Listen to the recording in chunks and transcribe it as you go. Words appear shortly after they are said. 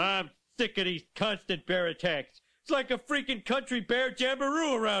I'm sick of these constant bear attacks. It's like a freaking country bear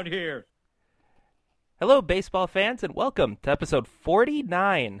jamboree around here. Hello, baseball fans, and welcome to episode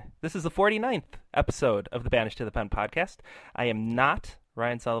 49. This is the 49th episode of the Banished to the Pen podcast. I am not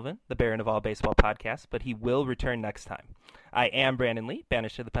Ryan Sullivan, the Baron of all baseball podcasts, but he will return next time. I am Brandon Lee,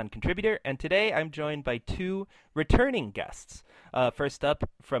 Banished to the Pen contributor, and today I'm joined by two returning guests. First up,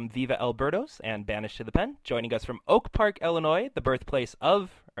 from Viva Albertos and Banished to the Pen, joining us from Oak Park, Illinois, the birthplace of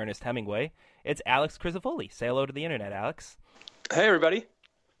Ernest Hemingway, it's Alex Crisafulli. Say hello to the internet, Alex. Hey, everybody.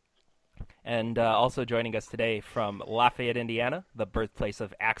 And also joining us today from Lafayette, Indiana, the birthplace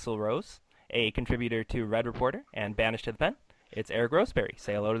of Axl Rose, a contributor to Red Reporter and Banished to the Pen, it's Eric Roseberry.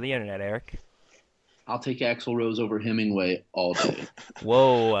 Say hello to the internet, Eric. I'll take Axl Rose over Hemingway all day.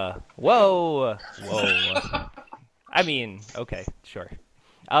 Whoa. I mean, okay, sure.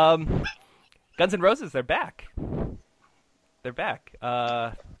 Guns N' Roses, they're back. None of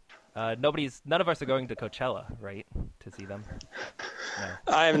us are going to Coachella, right, to see them? No.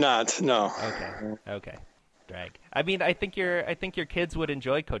 I am not. No. Okay. Drag. I mean, I think your kids would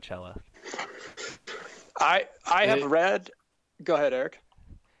enjoy Coachella. I have read. Go ahead, Eric.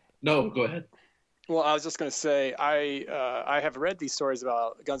 No, go ahead. Well, I was just going to say I have read these stories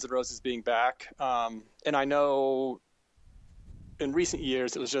about Guns N' Roses being back, and I know in recent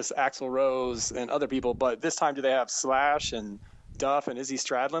years it was just Axl Rose and other people, but this time do they have Slash and Duff and Izzy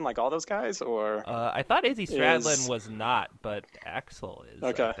Stradlin, like all those guys, or? I thought Izzy Stradlin was not, but Axl is.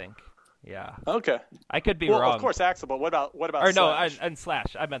 Okay. I think. Yeah. Okay. I could be wrong. Well, of course, Axl, but what about or Slash? No, and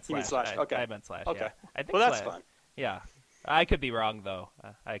Slash. I meant Slash. You mean Slash? Okay. I meant Slash. Okay. Yeah. I think well, that's Slash. fun. Yeah. I could be wrong though.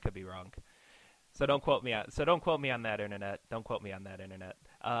 I could be wrong. So don't quote me on that internet. Don't quote me on that internet.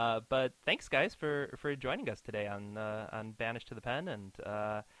 But thanks guys for joining us today on Banished to the Pen, and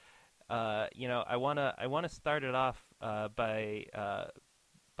I wanna start it off by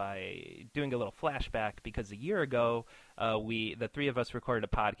doing a little flashback, because a year ago the three of us recorded a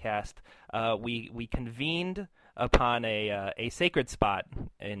podcast. We convened upon a sacred spot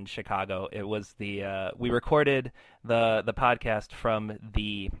in Chicago. It was we recorded the podcast from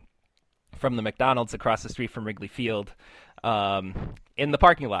the McDonald's across the street from Wrigley Field, in the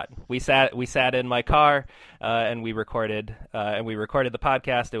parking lot. We sat in my car, and we recorded the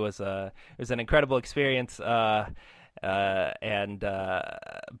podcast. It was an incredible experience.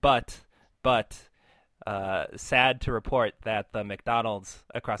 But sad to report that the McDonald's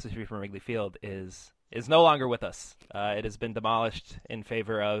across the street from Wrigley Field is no longer with us. It has been demolished in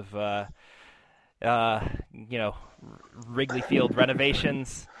favor of Wrigley Field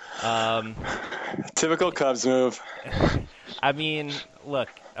renovations. Typical Cubs move. I mean, look,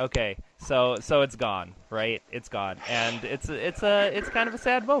 okay, so it's gone, right? It's gone, and it's kind of a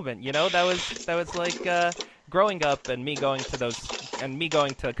sad moment, you know. That was like growing up and me going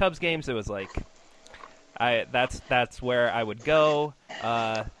to Cubs games. It was like that's where I would go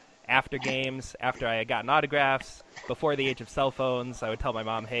after games, after I had gotten autographs. Before the age of cell phones, I would tell my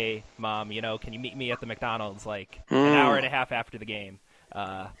mom, "Hey, Mom, can you meet me at the McDonald's like an hour and a half after the game?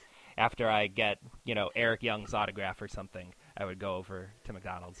 After I get, Eric Young's autograph or something, I would go over to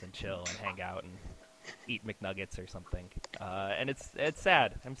McDonald's and chill and hang out and eat McNuggets or something. And it's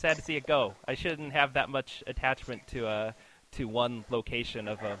sad. I'm sad to see it go. I shouldn't have that much attachment to one location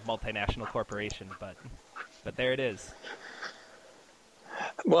of a multinational corporation, but there it is.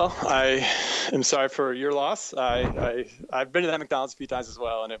 Well, I am sorry for your loss. I've been to that McDonald's a few times as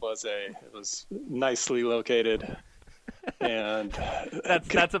well, and it was nicely located. And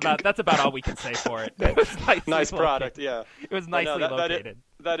that's about all we can say for it. It was nice product, yeah. It was nicely located.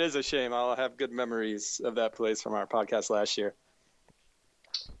 That is a shame. I'll have good memories of that place from our podcast last year.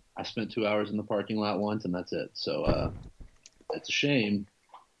 I spent 2 hours in the parking lot once, and that's it. So it's a shame.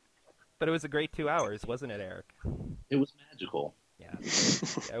 But it was a great 2 hours, wasn't it, Eric? It was magical. Yeah,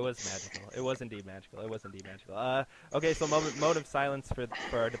 it was magical. It was indeed magical. Okay, so moment of silence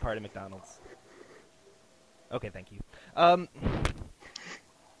for our departed McDonald's. Okay, thank you.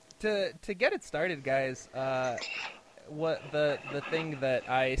 To get it started, guys, what the thing that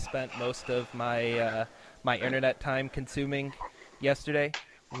I spent most of my my internet time consuming yesterday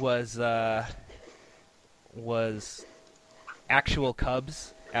was actual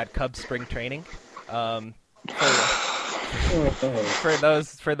Cubs at Cubs spring training. For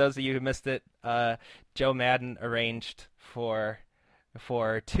those of you who missed it, Joe Madden arranged for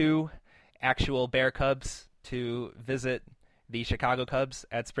two actual Bear Cubs to visit the Chicago Cubs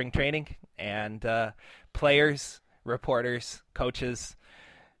at spring training, and players, reporters, coaches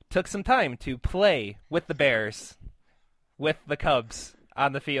took some time to play with the Bears, with the Cubs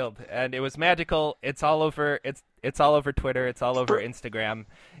on the field, and it was magical. It's all over. It's all over Twitter. It's all over Instagram.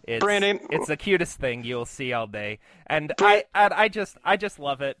 Brandon, it's the cutest thing you'll see all day, and Bra- I just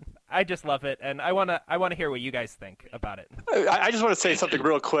love it. I just love it, and I wanna hear what you guys think about it. I just want to say something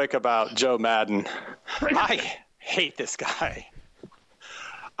real quick about Joe Madden. I hate this guy.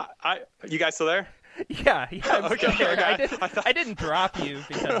 You guys still there? Yeah, I'm Okay, still here. okay. I didn't drop you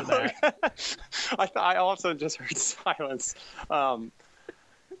because of that. I also just heard silence.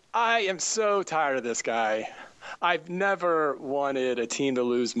 I am so tired of this guy. I've never wanted a team to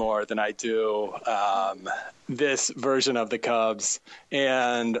lose more than I do this version of the Cubs,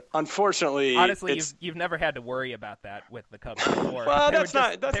 and unfortunately, honestly, you've never had to worry about that with the Cubs before. Well, that's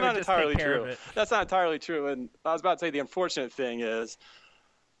not entirely true. It. That's not entirely true. And I was about to say the unfortunate thing is,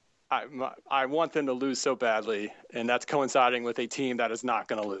 I want them to lose so badly, and that's coinciding with a team that is not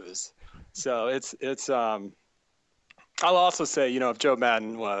going to lose. So it's. I'll also say, if Joe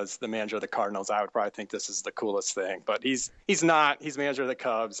Madden was the manager of the Cardinals, I would probably think this is the coolest thing. But he's not. He's manager of the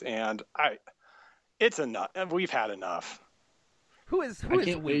Cubs, and it's enough. We've had enough. Who is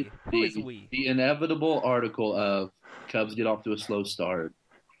we? Who is we? The inevitable article of Cubs get off to a slow start.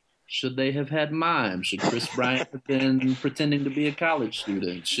 Should they have had mime? Should Chris Bryant have been pretending to be a college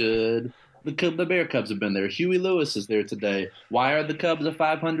student? Should the Bear Cubs have been there? Huey Lewis is there today. Why are the Cubs a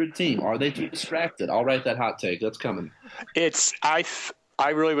 500 team? Are they too distracted? I'll write that hot take. That's coming. I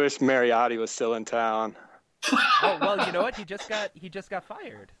really wish Mariotti was still in town. Oh, well, you know what? He just got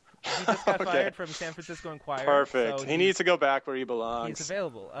fired. He just got fired from San Francisco Inquirer. Perfect. So he needs to go back where he belongs. He's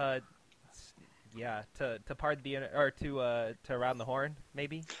available. Yeah, to pardon the or to around the horn,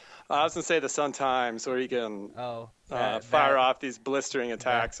 maybe. I was gonna say the Sun Times, where he can fire off these blistering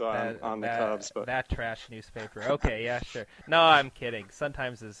attacks on the Cubs. But that trash newspaper. Okay, yeah, sure. No, I'm kidding.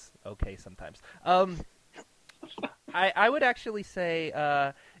 Sometimes is okay. Sometimes. I would actually say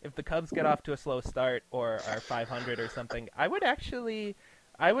if the Cubs get off to a slow start or are 500 or something, I would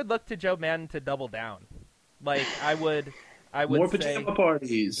look to Joe Madden to double down. Like I would More say, pajama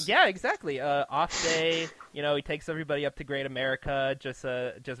parties. Yeah, exactly. Off day, he takes everybody up to Great America, just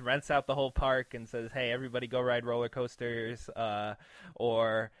rents out the whole park and says, "Hey, everybody, go ride roller coasters,"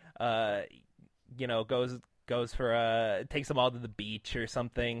 or goes for takes them all to the beach or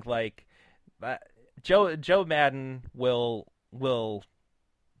something like that. Joe Madden will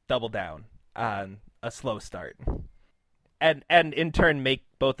double down on a slow start, and in turn make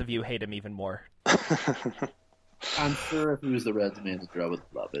both of you hate him even more. I'm sure if he was the Reds manager, I would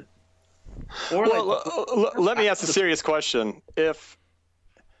love it. Let me ask a serious question. If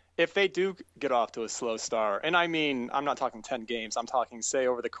they do get off to a slow start, and I mean, I'm not talking 10 games. I'm talking, say,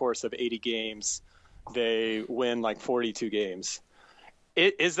 over the course of 80 games, they win like 42 games.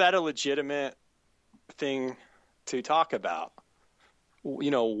 Is that a legitimate thing to talk about?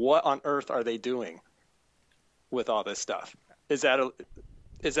 What on earth are they doing with all this stuff? Is that a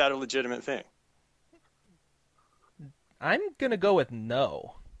legitimate thing? I'm gonna go with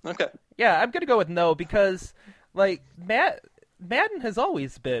no. Okay. Yeah, I'm gonna go with no because, like, Madden has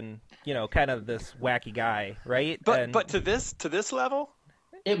always been, kind of this wacky guy, right? But to this level,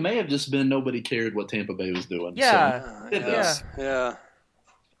 it may have just been nobody cared what Tampa Bay was doing. Yeah, so yeah.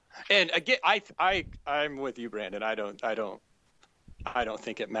 And again, I'm with you, Brandon. I don't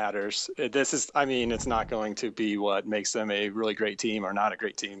think it matters. It's not going to be what makes them a really great team or not a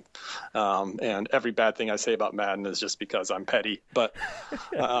great team. And every bad thing I say about Madden is just because I'm petty. But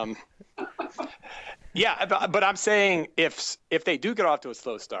yeah, but I'm saying if they do get off to a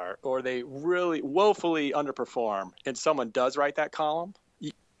slow start or they really woefully underperform, and someone does write that column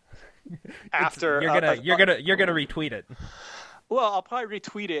after you're gonna retweet it. Well, I'll probably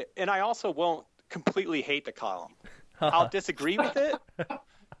retweet it, and I also won't completely hate the column. I'll disagree with it.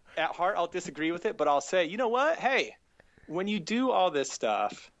 At heart, I'll disagree with it, but I'll say, you know what? Hey, when you do all this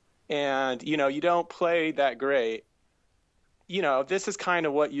stuff and, you don't play that great, this is kind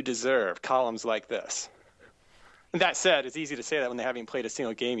of what you deserve, columns like this. And that said, it's easy to say that when they haven't played a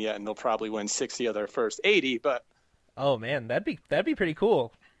single game yet, and they'll probably win 60 of their first 80, but... Oh, man, that'd be pretty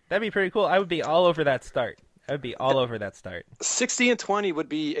cool. That'd be pretty cool. I would be all over that start. 60-20 would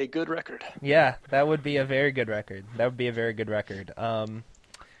be a good record. Yeah, that would be a very good record. Yeah, it would be a very good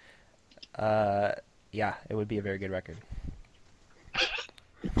record.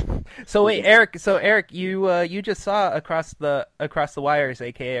 So wait, Eric, you just saw across the wires,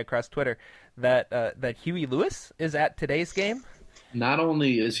 aka across Twitter, that Huey Lewis is at today's game? Not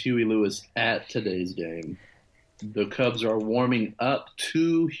only is Huey Lewis at today's game, the Cubs are warming up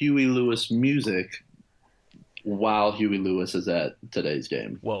to Huey Lewis music while Huey Lewis is at today's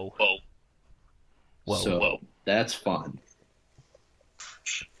game. Whoa. That's fun.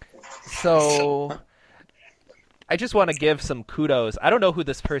 So I just want to give some kudos. I don't know who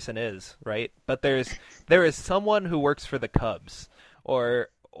this person is, right? But there is someone who works for the Cubs or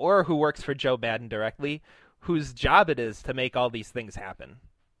who works for Joe Madden directly, whose job it is to make all these things happen.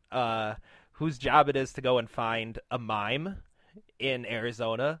 Whose job it is to go and find a mime in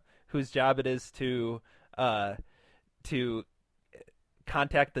Arizona, whose job it is to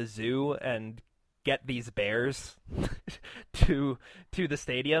contact the zoo and get these bears to the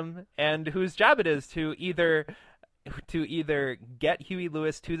stadium, and whose job it is to either get Huey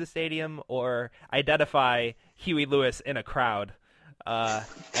Lewis to the stadium or identify Huey Lewis in a crowd,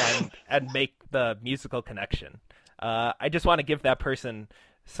 and make the musical connection. I just want to give that person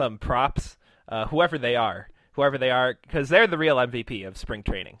some props, whoever they are, because they're the real MVP of spring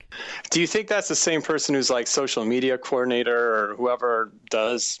training. Do you think that's the same person who's like social media coordinator or whoever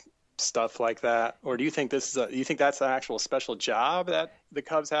does stuff like that, or do you think that's an actual special job that the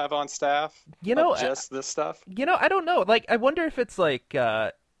Cubs have on staff? Just this stuff. I don't know. Like, I wonder if it's like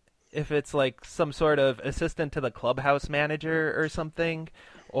some sort of assistant to the clubhouse manager or something,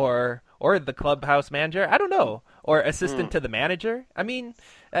 or the clubhouse manager. I don't know, or assistant to the manager. I mean,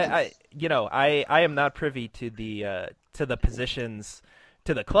 I am not privy to the positions,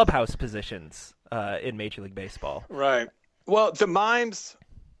 to the clubhouse positions in Major League Baseball. Right. Well, the mimes,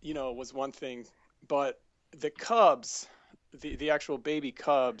 was one thing, but the Cubs, the actual baby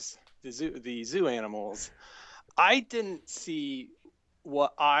Cubs, the zoo animals, I didn't see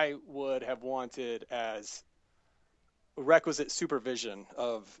what I would have wanted as requisite supervision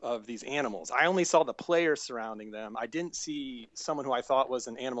of these animals. I only saw the players surrounding them. I didn't see someone who I thought was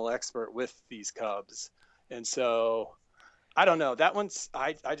an animal expert with these Cubs. And so I don't know. That one's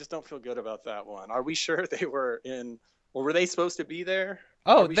I just don't feel good about that one. Are we sure they were in, or were they supposed to be there?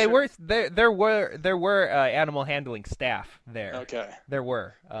 Oh, they sure? There were animal handling staff there. Okay. There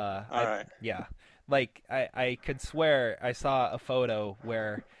were. All right. Yeah. Like, I could swear I saw a photo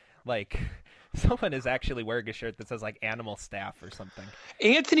where, like, someone is actually wearing a shirt that says, like, animal staff or something.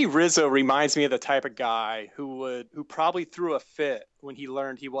 Anthony Rizzo reminds me of the type of guy who probably threw a fit when he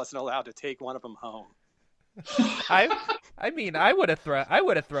learned he wasn't allowed to take one of them home. I mean, I would have thrown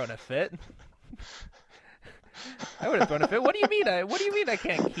a fit. I would have thrown a fit. What do you mean I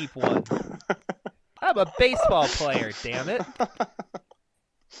can't keep one? I'm a baseball player, damn it.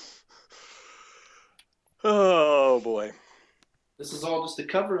 Oh boy. This is all just a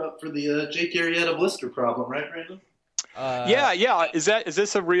cover up for the Jake Arrieta blister problem, right, Brandon? Yeah. Is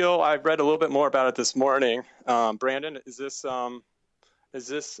this a real? I read a little bit more about it this morning. Brandon, is this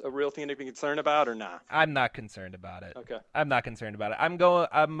a real thing to be concerned about or not? I'm not concerned about it. Okay. I'm not concerned about it.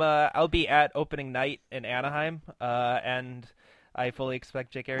 I'll be at opening night in Anaheim, and I fully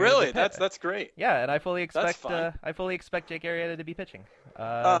expect Jake Arrieta. Really? To That's great. Yeah, and I fully expect Jake Arrieta to be pitching.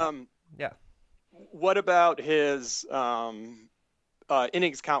 Yeah. What about his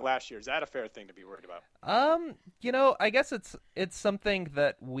innings count last year? Is that a fair thing to be worried about? I guess it's something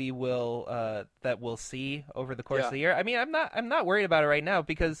that we'll see over the course of the year. I mean, I'm not worried about it right now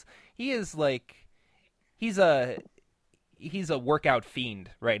because he is like he's a workout fiend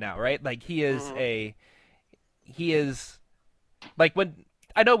right now, right? Like he is like, when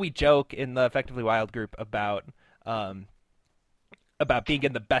I know we joke in the Effectively Wild group about being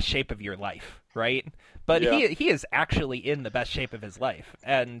in the best shape of your life, right? But he is actually in the best shape of his life,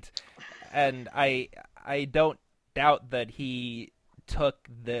 and I don't doubt that he took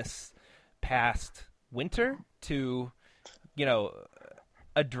this past winter to,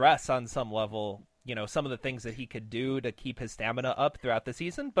 address on some level, some of the things that he could do to keep his stamina up throughout the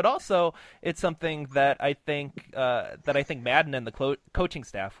season. But also, it's something that I think Madden and the coaching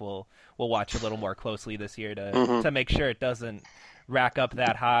staff will watch a little more closely this year to make sure it doesn't rack up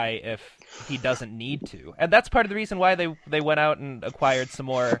that high if he doesn't need to. And that's part of the reason why they went out and acquired some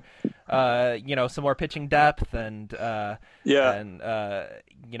more pitching depth and the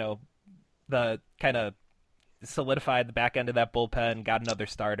kind of solidified the back end of that bullpen, got another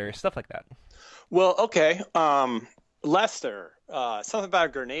starter, stuff like that. Well, okay. Lester, something about a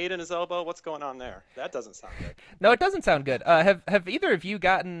grenade in his elbow. What's going on there? That doesn't sound good. No, it doesn't sound good. Have either of you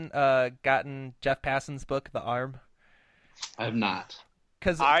gotten Jeff Passan's book, The Arm? I have not.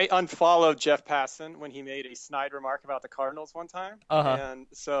 Because I unfollowed Jeff Passan when he made a snide remark about the Cardinals one time, and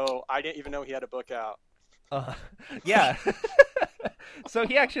so I didn't even know he had a book out. Yeah. So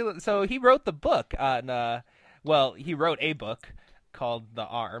he wrote the book on. He wrote a book called The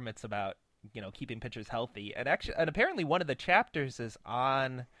Arm. It's about keeping pitchers healthy, and apparently one of the chapters is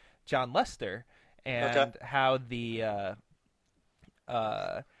on John Lester and how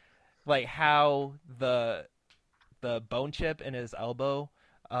how the bone chip in his elbow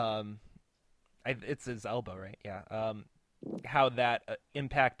it's his elbow, right? Yeah. How that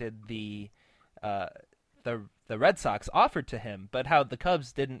impacted uh, the Red Sox offered to him, but how the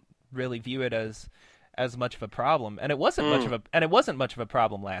Cubs didn't really view it as much of a problem, and it wasn't much of a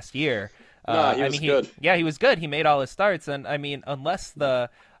problem last year. No, he was good. Yeah, he was good. He made all his starts, and I mean,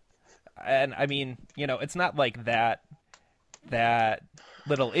 it's not like that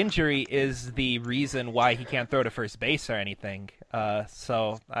little injury is the reason why he can't throw to first base or anything.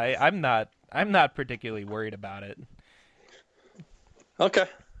 So I'm not particularly worried about it. Okay.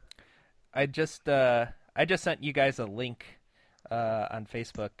 I just sent you guys a link on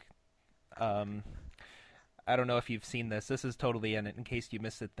Facebook. I don't know if you've seen this. This is totally in case you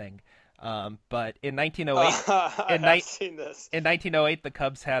missed it thing. But in 1908, I've seen this. In 1908, the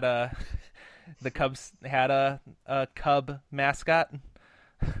Cubs had a Cub mascot,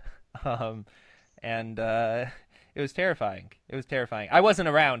 and it was terrifying. It was terrifying. I wasn't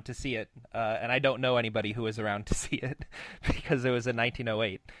around to see it, and I don't know anybody who was around to see it because it was in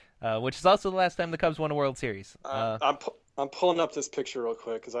 1908, which is also the last time the Cubs won a World Series. I'm pulling up this picture real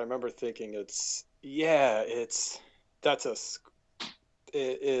quick because I remember thinking it's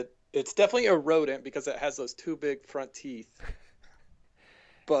definitely a rodent because it has those two big front teeth,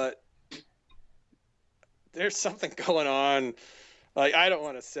 but there's something going on. Like, I don't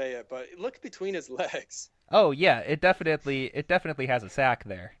want to say it, but look between his legs. Oh yeah, it definitely has a sack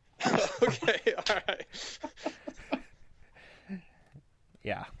there. Okay, all right.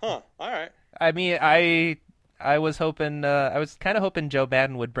 Yeah. Huh. All right. I mean, I was hoping I was kind of hoping Joe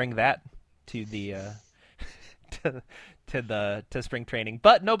Madden would bring that to the to spring training,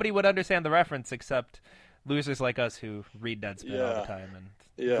 but nobody would understand the reference except losers like us who read Deadspin all the time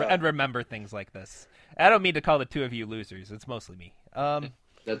and remember things like this. I don't mean to call the two of you losers. It's mostly me.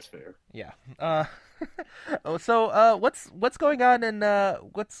 That's fair. Yeah. So what's going on in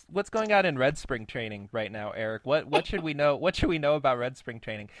what's going on in Red Spring training right now, Eric? What should we know? What should we know about Red Spring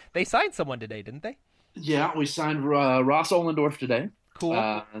training? They signed someone today, didn't they? Yeah, we signed Ross Ollendorf today.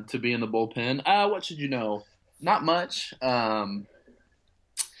 Cool. To be in the bullpen. What should you know? Not much. Yeah,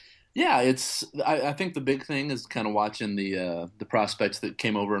 I think the big thing is kind of watching the prospects that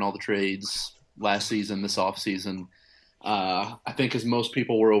came over in all the trades last season, this offseason. I think as most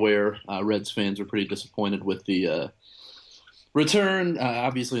people were aware, Reds fans were pretty disappointed with the return.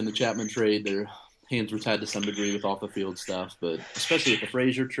 Obviously in the Chapman trade, their hands were tied to some degree with off-the-field stuff, but especially with the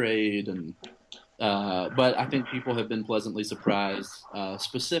Frazier trade. But I think people have been pleasantly surprised.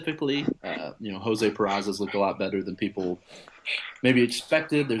 Specifically, Jose Peraza's looked a lot better than people maybe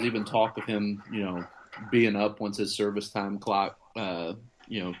expected. There's even talk of him, being up once his service time clock,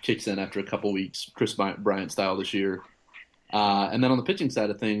 kicks in after a couple weeks, Chris Bryant style this year. And then on the pitching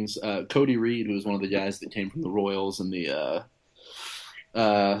side of things, Cody Reed, who was one of the guys that came from the Royals and the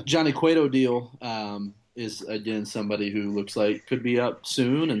Johnny Cueto deal, is again somebody who looks like could be up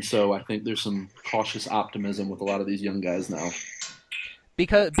soon. And so I think there's some cautious optimism with a lot of these young guys now.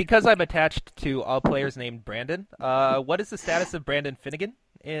 Because I'm attached to all players named Brandon, what is the status of Brandon Finnegan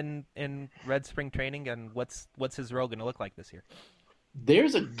in Red Spring training, and what's his role going to look like this year?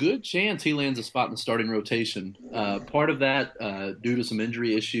 There's a good chance he lands a spot in the starting rotation. Part of that due to some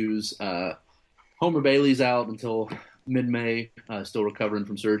injury issues. Homer Bailey's out until mid-May, still recovering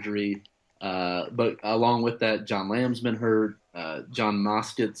from surgery. But along with that, John Lamb's been hurt. John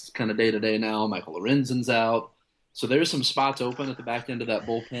Moskett's kind of day-to-day now. Michael Lorenzen's out. So there's some spots open at the back end of that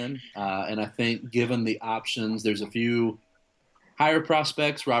bullpen. And I think given the options, there's a few higher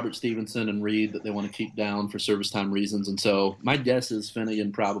prospects, Robert Stevenson and Reed, that they want to keep down for service time reasons. And so my guess is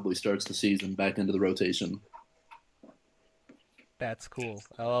Finnegan probably starts the season back into the rotation. That's cool.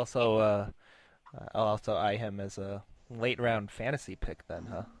 I'll also eye him as a late-round fantasy pick then,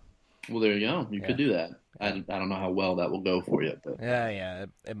 huh? Well, there you go. You could do that. I don't know how well that will go for you. But. Yeah,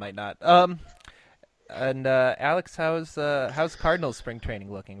 it might not. And Alex, how's Cardinals spring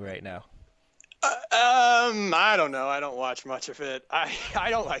training looking right now? I don't know. I don't watch much of it. I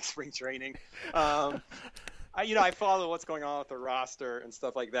don't like spring training. I follow what's going on with the roster and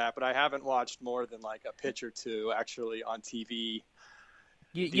stuff like that, but I haven't watched more than like a pitch or two actually on TV.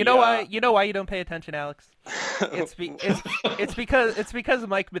 You know why you don't pay attention, Alex? It's because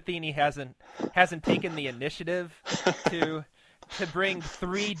Mike Matheny hasn't taken the initiative to bring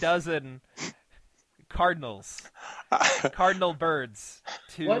 36 cardinal birds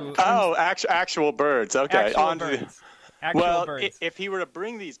to. What? Oh, actual birds. Okay, Actual birds. If he were to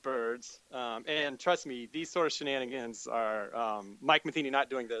bring these birds, and trust me, these sort of shenanigans are Mike Matheny not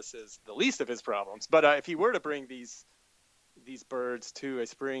doing this is the least of his problems. But if he were to bring these birds to a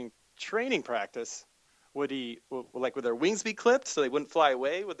spring training practice, would their wings be clipped so they wouldn't fly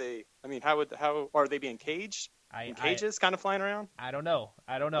away? Would they? I mean, how are they being caged? In cages, kind of flying around? I don't know.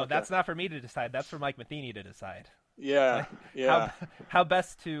 Okay. That's not for me to decide. That's for Mike Matheny to decide. Yeah, yeah. How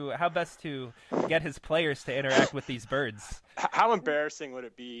best to get his players to interact with these birds? How embarrassing would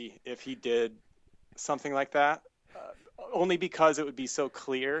it be if he did something like that? Only because it would be so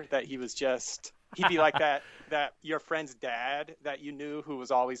clear that he'd be like that your friend's dad that you knew who was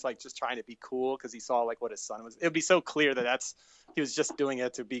always like just trying to be cool because he saw like what his son was. It would be so clear that he was just doing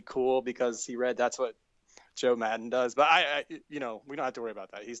it to be cool because he read that's what Joe Madden does. But I we don't have to worry about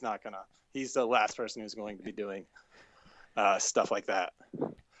that. He's the last person who's going to be doing stuff like that.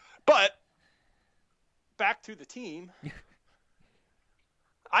 But back to the team.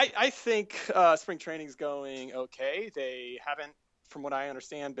 I think spring training's going okay. They haven't, from what I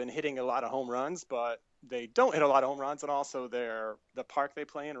understand, been hitting a lot of home runs, but they don't hit a lot of home runs. And also the park they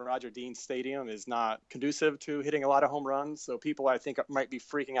play in, Roger Dean Stadium, is not conducive to hitting a lot of home runs. So people, I think, might be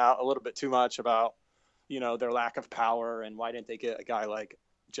freaking out a little bit too much about, their lack of power and why didn't they get a guy like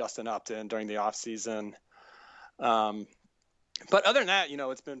Justin Upton during the offseason. But other than that,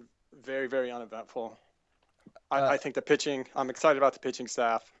 it's been very, very uneventful. I think the pitching, I'm excited about the pitching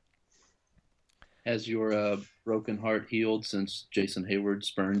staff. Has your broken heart healed since Jason Hayward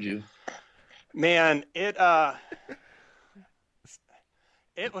spurned you? Man, it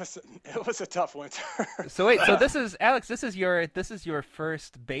was a tough winter. So wait, so this is Alex. This is your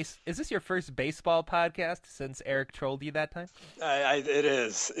first Is this your first baseball podcast since Eric trolled you that time? It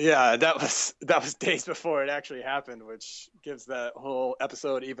is. Yeah, that was days before it actually happened, which gives that whole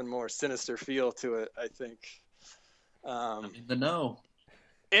episode even more sinister feel to it, I think. The no.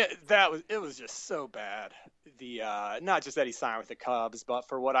 It was just so bad. The not just that he signed with the Cubs, but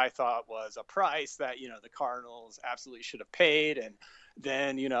for what I thought was a price that the Cardinals absolutely should have paid. And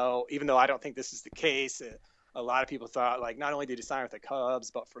then even though I don't think this is the case, a lot of people thought like not only did he sign with the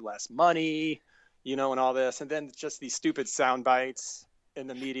Cubs, but for less money, and all this. And then just these stupid sound bites in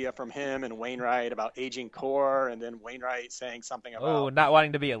the media from him and Wainwright about aging core, and then Wainwright saying something about not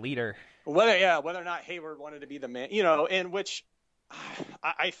wanting to be a leader. Whether or not Hayward wanted to be the man, in which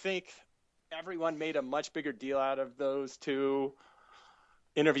I think everyone made a much bigger deal out of those two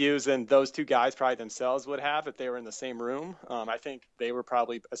interviews than those two guys probably themselves would have if they were in the same room. I think they were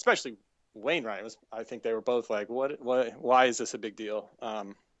probably, especially Wainwright, I think they were both like, why is this a big deal?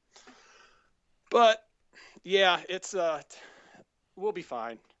 But yeah, it's we'll be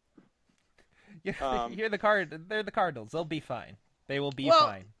fine. They're the Cardinals. They'll be fine. They will be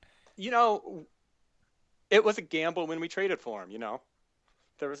fine. It was a gamble when we traded for him.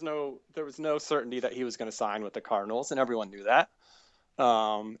 There was no certainty that he was going to sign with the Cardinals, and everyone knew that.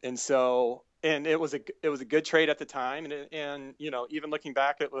 And it was a good trade at the time, and even looking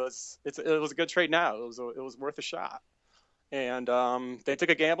back, it was a good trade now. It was worth a shot. And they took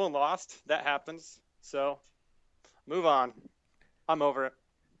a gamble and lost. That happens. So move on. I'm over it.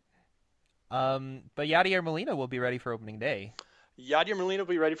 But Yadier Molina will be ready for opening day. Yadier Molina will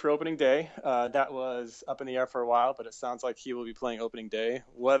be ready for opening day. That was up in the air for a while, but it sounds like he will be playing opening day.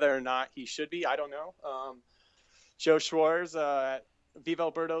 Whether or not he should be, I don't know. Joe Schwartz at Viva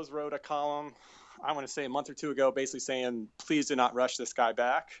Alberto's wrote a column, I want to say a month or two ago, basically saying, please do not rush this guy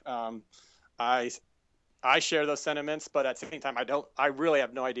back. I share those sentiments, but at the same time, I really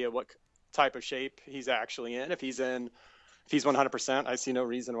have no idea what type of shape he's actually in. If he's 100%, I see no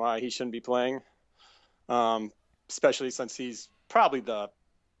reason why he shouldn't be playing. Especially since he's probably the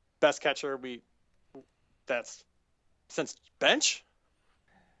best catcher that's since bench.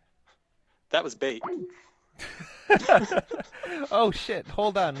 That was bait. Oh shit!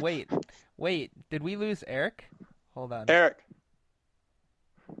 Hold on, wait. Did we lose Eric? Hold on. Eric.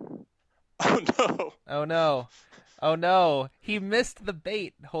 Oh no. Oh no! He missed the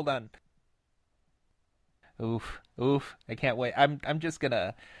bait. Hold on. Oof! I can't wait. I'm just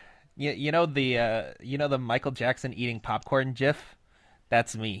gonna. You know the Michael Jackson eating popcorn GIF?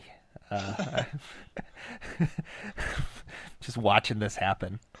 That's me. Just watching this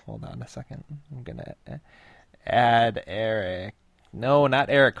happen. Hold on a second. I'm gonna add Eric. No, not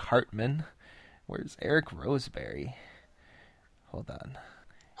Eric Hartman. Where's Eric Roseberry? Hold on.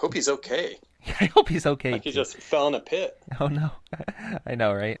 Hope he's okay. I hope he's okay. Like he just fell in a pit. Oh no. I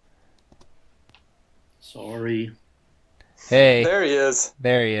know, right? Sorry. Hey. There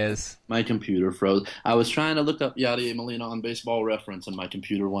he is. My computer froze. I was trying to look up Yadier Molina on Baseball Reference, and my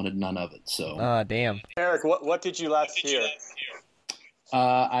computer wanted none of it. So. Damn. Eric, what did you last hear?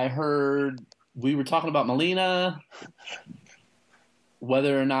 I heard we were talking about Molina.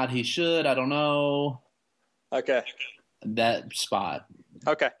 Whether or not he should, I don't know. Okay. That spot.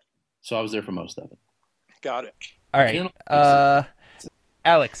 Okay. So I was there for most of it. Got it. All right.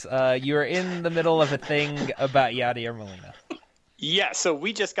 Alex, you are in the middle of a thing about Yadier Molina. Yeah, so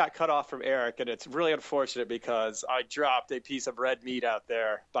we just got cut off from Eric, and it's really unfortunate because I dropped a piece of red meat out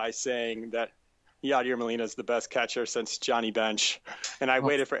there by saying that Yadier Molina is the best catcher since Johnny Bench, and I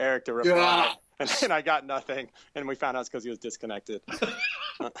waited for Eric to reply, and then I got nothing, and we found out it's because he was disconnected.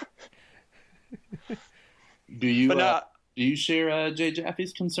 Do you share Jay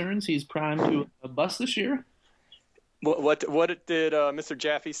Jaffe's concerns? He's primed to bust this year. What did Mr.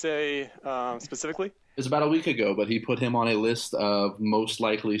 Jaffe say specifically? It's about a week ago, but he put him on a list of most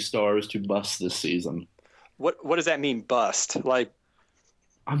likely stars to bust this season. What does that mean, bust? Like,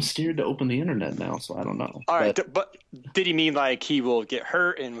 I'm scared to open the internet now, so I don't know. All right, but did he mean like he will get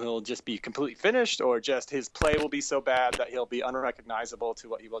hurt and will just be completely finished, or just his play will be so bad that he'll be unrecognizable to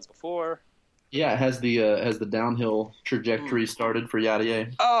what he was before? Yeah, has the downhill trajectory started for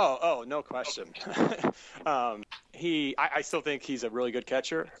Yadier? Oh, no question. I still think he's a really good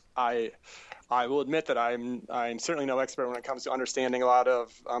catcher. I will admit that I'm certainly no expert when it comes to understanding a lot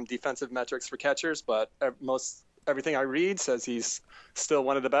of defensive metrics for catchers, but everything I read says he's still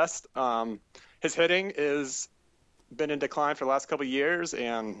one of the best. His hitting is been in decline for the last couple of years,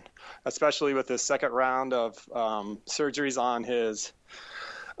 and especially with his second round of surgeries on his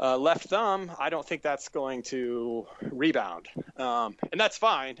left thumb, I don't think that's going to rebound. And that's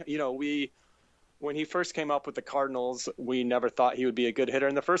fine. You know, when he first came up with the Cardinals, we never thought he would be a good hitter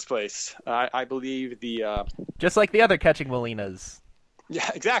in the first place. I believe just like the other catching Molinas. Yeah,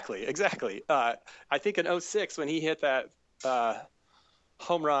 exactly. I think in 2006 when he hit that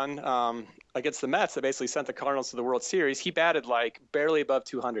home run against the Mets that basically sent the Cardinals to the World Series, he batted like barely above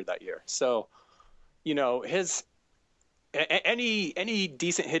 200 that year. So, you know, any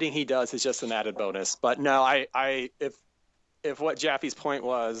decent hitting he does is just an added bonus. But no, if what Jaffe's point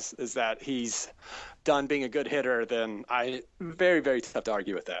is that he's done being a good hitter, then very, very tough to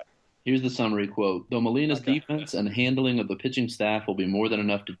argue with that. Here's the summary quote. Though Molina's defense and handling of the pitching staff will be more than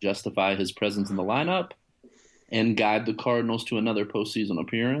enough to justify his presence in the lineup and guide the Cardinals to another postseason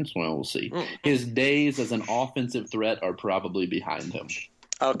appearance, well, we'll see. His days as an offensive threat are probably behind him.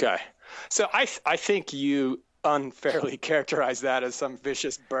 Okay. So I think you unfairly characterize that as some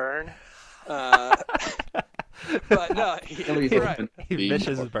vicious burn. But no, he's right.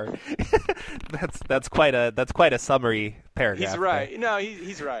 Vicious burn. that's quite a summary paragraph. He's right. There. No,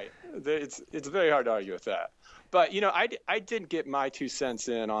 he's right. It's very hard to argue with that. But you know, I did get my 2 cents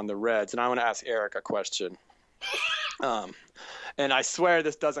in on the Reds, and I want to ask Eric a question. And I swear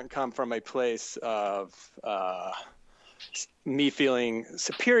this doesn't come from a place of me feeling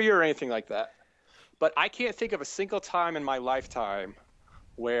superior or anything like that. But I can't think of a single time in my lifetime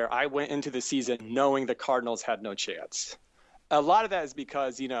where I went into the season knowing the Cardinals had no chance. A lot of that is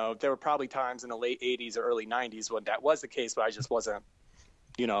because, you know, there were probably times in the late 80s or early 90s when that was the case, but I just wasn't,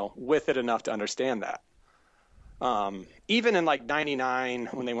 you know, with it enough to understand that. Even in like 99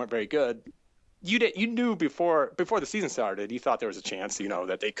 when they weren't very good, you knew before the season started, you thought there was a chance, you know,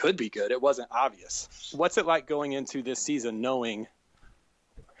 that they could be good. It wasn't obvious. What's it like going into this season knowing,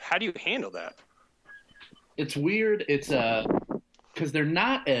 how do you handle that? It's weird. It's because they're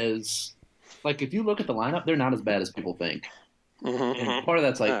not as, like, if you look at the lineup, they're not as bad as people think. And part of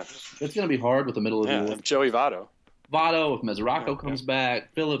that's like, it's going to be hard with the middle of the year. Joey Votto. If Mesoraco comes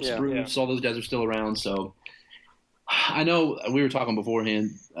back, Phillips, Bruce, all those guys are still around. So I know we were talking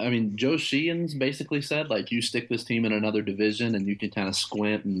beforehand. I mean, Joe Sheehan's basically said, like, you stick this team in another division and you can kind of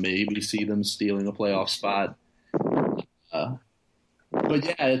squint and maybe see them stealing a playoff spot. But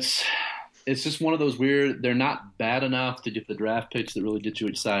yeah, it's just one of those weird – they're not bad enough to get the draft picks that really get you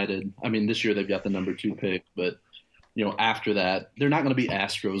excited. I mean, this year they've got the number 2 pick, but, you know, after that, they're not going to be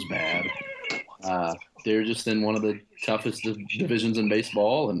Astros bad. They're just in one of the toughest divisions in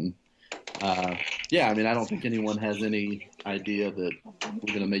baseball. And, yeah, I mean, I don't think anyone has any idea that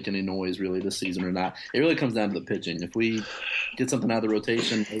we're going to make any noise really this season or not. It really comes down to the pitching. If we get something out of the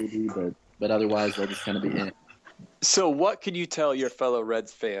rotation, maybe, but otherwise they'll just kind of be in. So what could you tell your fellow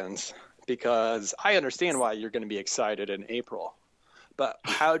Reds fans? Because I understand why you're going to be excited in April, but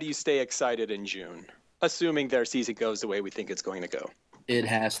how do you stay excited in June, assuming their season goes the way we think it's going to go? It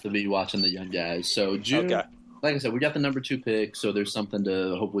has to be watching the young guys. So June, like I said, we got the number 2 pick, so there's something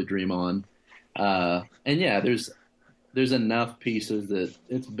to hopefully dream on. And yeah, there's enough pieces that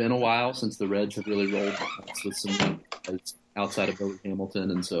it's been a while since the Reds have really rolled with some young guys outside of Billy Hamilton,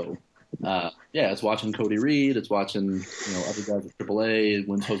 and so. Yeah, it's watching Cody Reed. It's watching, you know, other guys at AAA.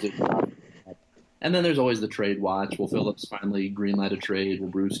 When's Jose? And then there's always the trade watch. Will Phillips finally greenlight a trade? Will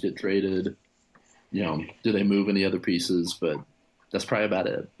Bruce get traded? You know, do they move any other pieces? But that's probably about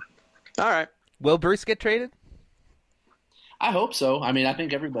it. All right. Will Bruce get traded? I hope so. I mean, I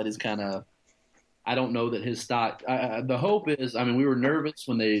think everybody's kind of. I don't know that his stock. The hope is. I mean, we were nervous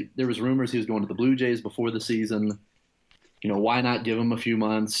when there was rumors he was going to the Blue Jays before the season. Why not give him a few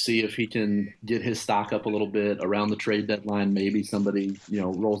months, see if he can get his stock up a little bit around the trade deadline? Maybe somebody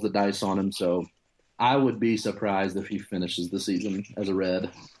rolls the dice on him. So I would be surprised if he finishes the season as a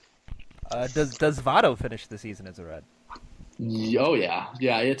Red. Does Votto finish the season as a Red? Oh yeah.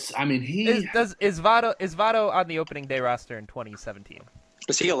 It's. I mean, is Votto on the opening day roster in 2017?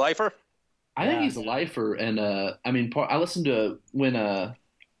 Is he a lifer? I think he's a lifer, and I listened to when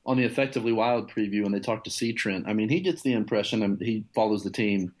on the Effectively Wild preview when they talked to C. Trent. I mean, he gets the impression he follows the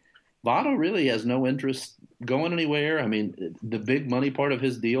team. Votto really has no interest going anywhere. I mean, the big money part of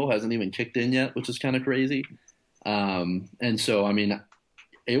his deal hasn't even kicked in yet, which is kind of crazy. And so, I mean,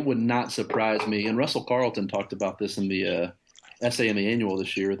 it would not surprise me. And Russell Carlton talked about this in the essay in the annual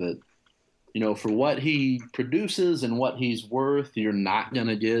this year that, for what he produces and what he's worth, you're not going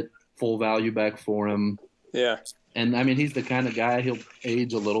to get full value back for him. Yeah. And, I mean, he's the kind of guy, he'll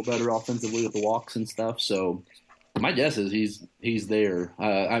age a little better offensively with the walks and stuff. So my guess is he's there.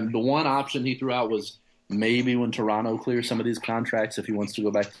 The one option he threw out was maybe when Toronto clears some of these contracts if he wants to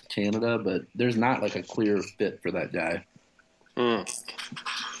go back to Canada, but there's not like a clear fit for that guy.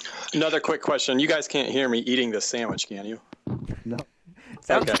 Another quick question. You guys can't hear me eating this sandwich, can you? No.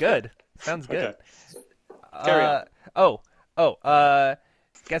 Sounds good. Sounds good. Okay. Carry on.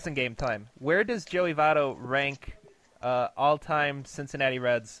 Guessing game time. Where does Joey Votto rank all-time Cincinnati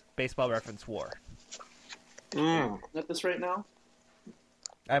Reds Baseball Reference WAR? At this right now?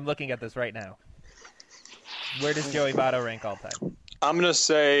 I'm looking at this right now. Where does Joey Votto rank all-time? I'm going to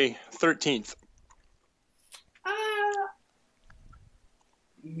say 13th.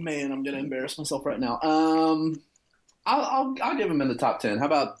 Man, I'm going to embarrass myself right now. I'll give him in the top 10. How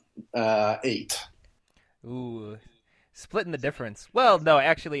about 8? Ooh, splitting the difference. Well, no,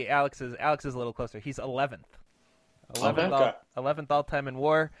 actually, Alex is a little closer. He's 11th. 11th all-time in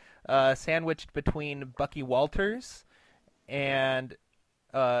WAR, sandwiched between Bucky Walters and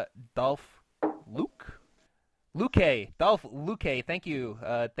Dolph Luque. Dolph Luque. Thank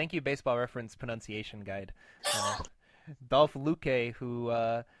you, Baseball Reference pronunciation guide. Dolph Luque, who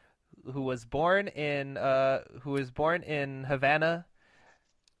was born in Havana,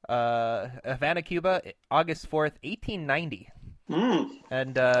 Cuba, August 4th, 1890,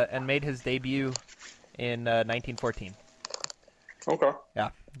 and made his debut in 1914. Okay.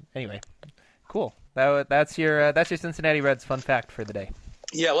 Yeah. Anyway, cool. That's your Cincinnati Reds fun fact for the day.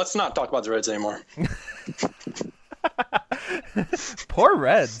 Yeah, let's not talk about the Reds anymore. Poor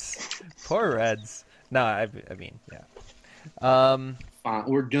Reds. No, I mean, yeah.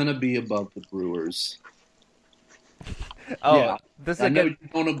 We're gonna be above the Brewers. Oh, yeah, I know you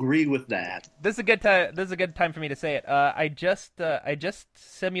don't agree with that. This is a good time. This is a good time for me to say it. I just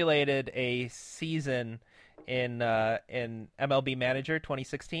simulated a season in MLB Manager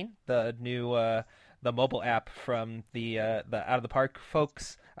 2016, the new the mobile app from the Out of the Park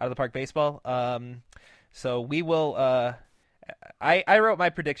folks, Out of the Park Baseball. So we will. I wrote my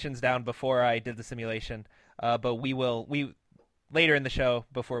predictions down before I did the simulation, but we later in the show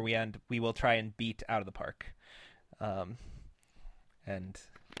before we end, we will try and beat Out of the Park. And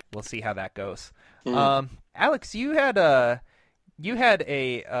we'll see how that goes. Alex, you had a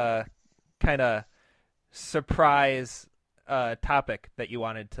kind of surprise topic that you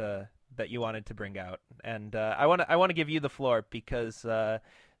wanted to bring out, and I want to give you the floor because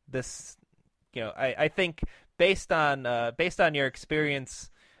this, I think based on your experience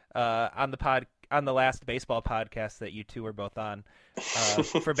on the last baseball podcast that you two were both on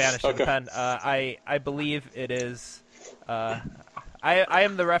for Banish to the Pen, I believe it is. I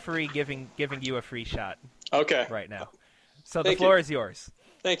am the referee giving you a free shot. Okay. Right now, so the floor is yours.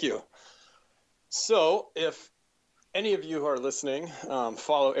 Thank you. So, if any of you who are listening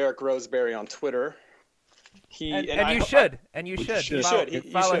follow Eric Roseberry on Twitter, you should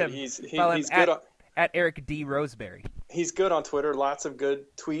follow him. He's good at Eric D. Roseberry. He's good on Twitter. Lots of good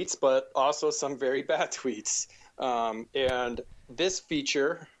tweets, but also some very bad tweets. And this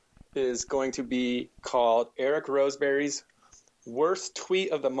feature is going to be called Eric Roseberry's Worst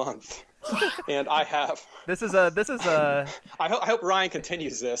Tweet of the Month. And I have. This is a. I hope Ryan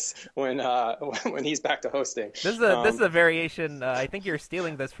continues this when he's back to hosting. This is a variation. I think you're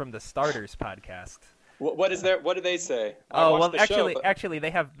stealing this from the Starters podcast. What is there? What do they say? Actually, they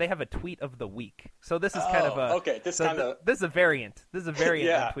have a tweet of the week. So this is kind of a. Okay, this is a variant. This is a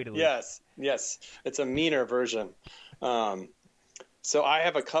variant on tweet of the week. Yes, it's a meaner version. So I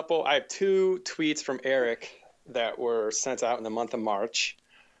have 2 tweets from Eric that were sent out in the month of March.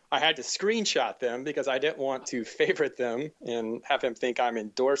 I had to screenshot them because I didn't want to favorite them and have him think I'm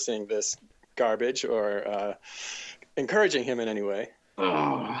endorsing this garbage or encouraging him in any way.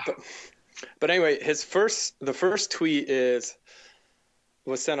 But anyway, the first tweet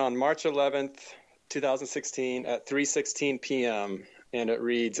was sent on March 11th, 2016 at 3:16 p.m. and it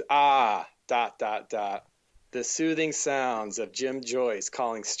reads, the soothing sounds of Jim Joyce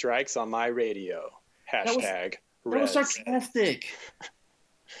calling strikes on my radio. Hashtag That was sarcastic.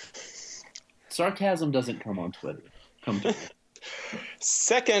 Sarcasm doesn't come on Twitter. Come to me.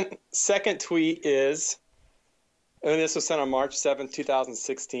 Second tweet is, and this was sent on March 7th,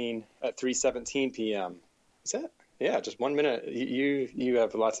 2016 at 3:17 p.m. Is that? Yeah, just 1 minute. You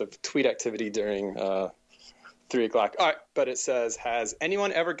have lots of tweet activity during 3 o'clock. All right, but it says, has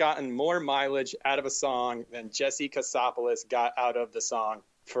anyone ever gotten more mileage out of a song than Jesse Kasopoulos got out of the song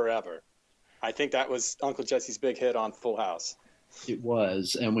Forever? I think that was Uncle Jesse's big hit on Full House. It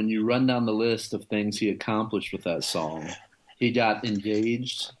was. And when you run down the list of things he accomplished with that song, he got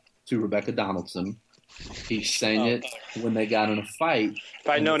engaged to Rebecca Donaldson. He sang it when they got in a fight. If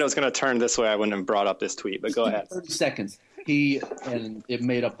I'd known it was going to turn this way, I wouldn't have brought up this tweet, but go ahead. 30 seconds. And it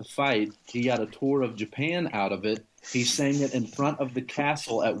made up the fight. He got a tour of Japan out of it. He sang it in front of the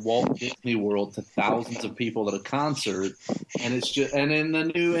castle at Walt Disney World to thousands of people at a concert. And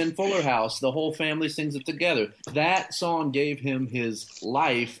in Fuller House, the whole family sings it together. That song gave him his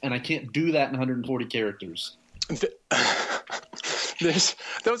life, and I can't do that in 140 characters.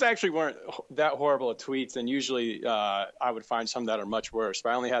 Those actually weren't that horrible of tweets, and usually I would find some that are much worse.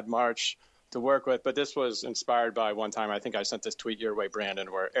 But I only had March to work with, but this was inspired by one time. I think I sent this tweet your way,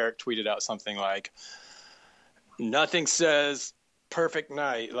 Brandon, where Eric tweeted out something like, "Nothing says perfect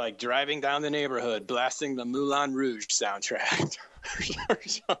night like driving down the neighborhood, blasting the Moulin Rouge soundtrack."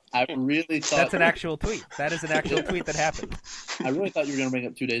 I really thought That's an actual tweet. That is an actual tweet that happened. I really thought you were going to bring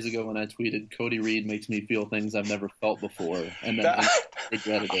up 2 days ago when I tweeted, Cody Reed makes me feel things I've never felt before, and then I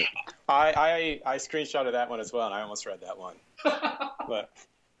regretted it. I screenshotted that one as well, and I almost read that one. But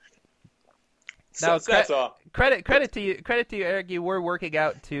now, that's all. Credit to you, Eric. You were working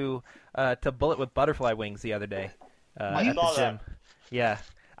out to Bullet with Butterfly Wings the other day I at saw the gym. that. Yeah,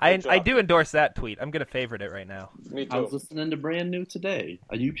 I do endorse that tweet. I'm going to favorite it right now. Me too. I was listening to Brand New today.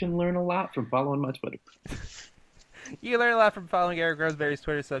 You can learn a lot from following my Twitter. You can learn a lot from following Eric Roseberry's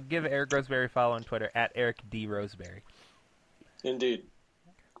Twitter, so give Eric Roseberry a follow on Twitter at Eric D. Roseberry. Indeed.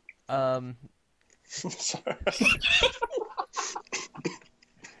 Sorry.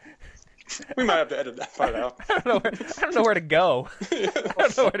 We might have to edit that part out. I don't know where to go. I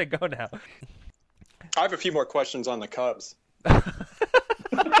don't know where to go now. I have a few more questions on the Cubs.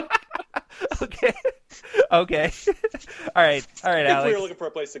 Okay. All right, I think Alex. we were looking for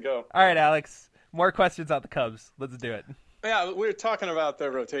a place to go. All right, Alex. More questions on the Cubs. Let's do it. Yeah, we were talking about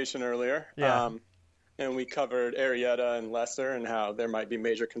their rotation earlier. Yeah. And we covered Arrieta and Lester and how there might be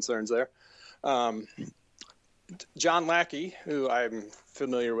major concerns there. John Lackey, who I'm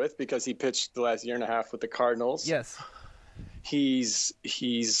familiar with because he pitched the last year and a half with the Cardinals. Yes. He's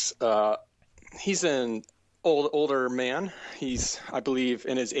an older man. He's, I believe,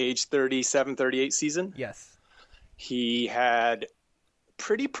 in his age 37, 38 season. Yes. He had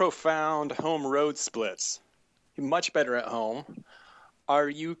pretty profound home road splits. Much better at home. Are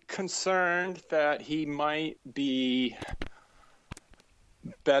you concerned that he might be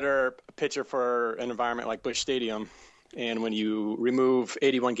better pitcher for an environment like Busch Stadium, and when you remove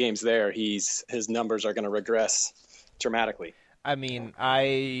 81 games there, his numbers are going to regress dramatically? I mean,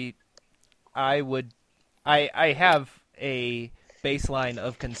 I have a baseline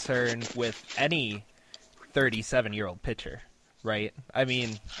of concern with any 37-year-old pitcher, right? I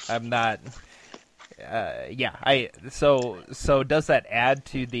mean, I'm not. So does that add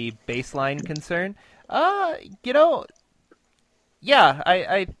to the baseline concern? Yeah,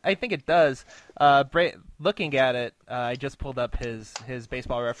 I think it does. Looking at it, I just pulled up his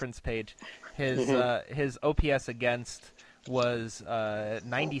baseball reference page. His OPS against was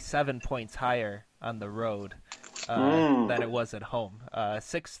 97 points higher on the road than it was at home.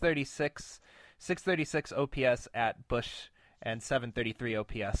 636 OPS at Busch and 733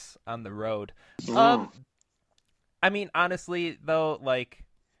 OPS on the road. I mean, honestly, though, like,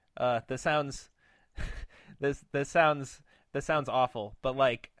 this sounds awful, but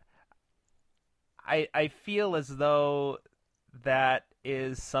like, I feel as though that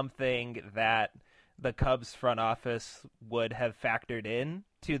is something that the Cubs front office would have factored in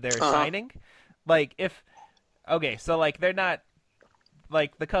to their signing. Like, so like they're not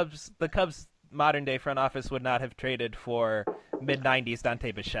like the Cubs modern day front office would not have traded for mid-90s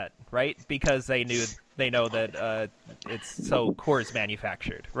Dante Bichette, right? Because they knew they know that it's so Coors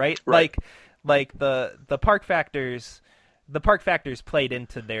manufactured, right? Right. Like the park factors played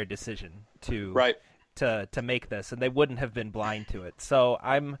into their decision to Right. to make this, and they wouldn't have been blind to it. So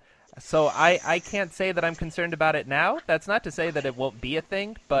I can't say that I'm concerned about it now. That's not to say that it won't be a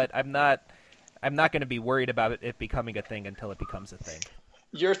thing, but I'm not going to be worried about it becoming a thing until it becomes a thing.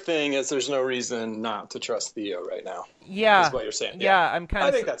 Your thing is there's no reason not to trust Theo right now. Yeah, is what you're saying. Yeah, I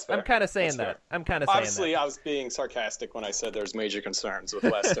think that's fair. I'm kind of saying That's that. fair. I'm kind of saying Obviously, that. I was being sarcastic when I said there's major concerns with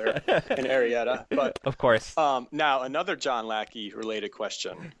Lester and Arrieta. But Of course. now another John Lackey related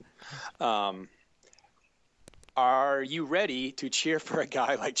question. Are you ready to cheer for a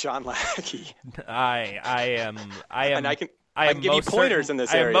guy like John Lackey? I am. And I can give you pointers in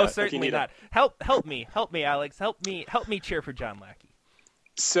this area. I am most if you certainly need not. Help me, Alex. Help me cheer for John Lackey.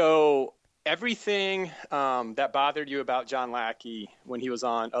 So everything that bothered you about John Lackey when he was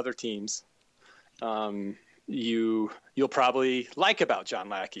on other teams, you'll probably like about John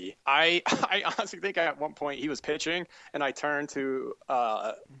Lackey. I honestly think at one point he was pitching, and I turned to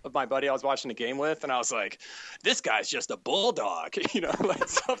my buddy I was watching the game with, and I was like, "This guy's just a bulldog," like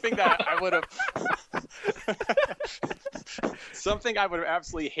something that I would have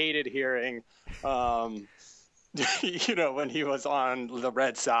absolutely hated hearing. When he was on the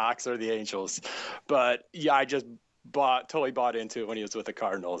Red Sox or the Angels. But yeah, I just totally bought into it when he was with the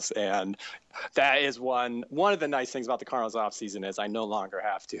Cardinals. And that is one of the nice things about the Cardinals offseason is I no longer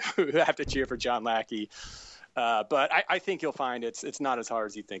have to cheer for John Lackey. But I think you'll find it's not as hard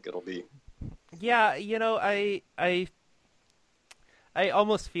as you think it'll be. Yeah, I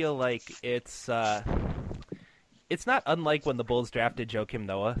almost feel like it's not unlike when the Bulls drafted Joakim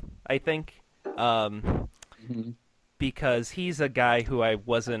Noah, I think. Because he's a guy who I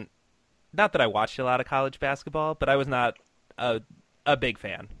wasn't, not that I watched a lot of college basketball, but I was not a big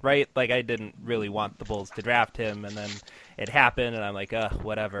fan, right? Like I didn't really want the Bulls to draft him, and then it happened, and I'm like,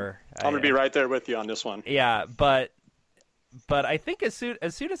 whatever. I'm gonna be right there with you on this one. Yeah, but I think as soon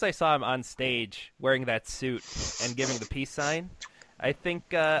as I saw him on stage wearing that suit and giving the peace sign, I think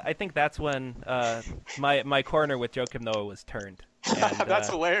that's when my corner with Joakim Noah was turned. And, that's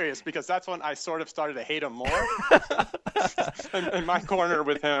hilarious because that's when I sort of started to hate him more. in my corner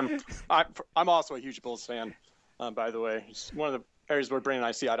with him, I'm also a huge Bulls fan, by the way. It's one of the areas where Brandon and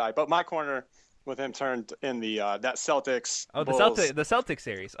I see eye to eye. But my corner with him turned in the that Celtics. Oh, the Bulls. the Celtics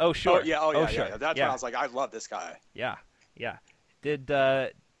series. Oh, sure. Oh, yeah. Sure. Yeah. That's when I was like, I love this guy. Yeah. Did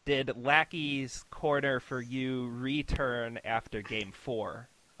Lackey's corner for you return after Game 4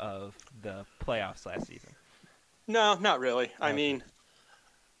 of the playoffs last season? No, not really. Okay. I mean,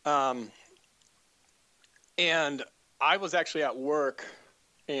 and I was actually at work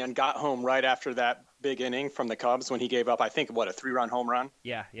and got home right after that big inning from the Cubs when he gave up, I think, a 3-run home run?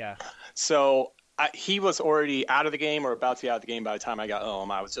 Yeah. So he was already out of the game or about to be out of the game by the time I got home.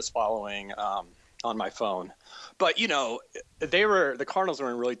 I was just following on my phone. But, the Cardinals were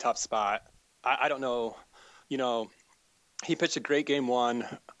in a really tough spot. I don't know, he pitched a great game 1.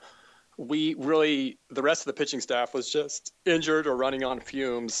 The rest of the pitching staff was just injured or running on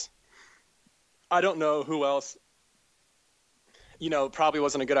fumes. I don't know who else, probably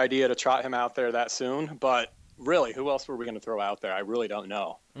wasn't a good idea to trot him out there that soon, but really, who else were we going to throw out there? I really don't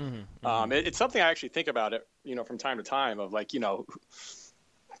know. It's something I actually think about it, from time to time of like,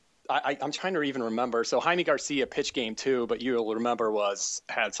 I'm trying to even remember. So Jaime Garcia pitched game 2, but you'll remember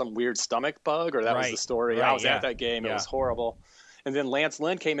had some weird stomach bug, or that was the story. Right, I was at that game. It was horrible. And then Lance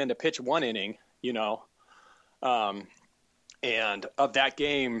Lynn came in to pitch 1 inning, and of that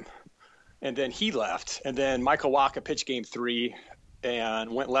game, and then he left. And then Michael Wacha pitched game 3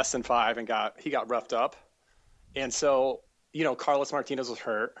 and went less than 5 and he got roughed up. And so, Carlos Martinez was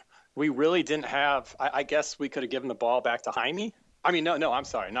hurt. We really didn't have, I guess we could have given the ball back to Jaime. I mean, no, I'm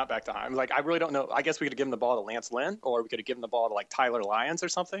sorry, not back to Jaime. Like, I really don't know. I guess we could have given the ball to Lance Lynn, or we could have given the ball to like Tyler Lyons or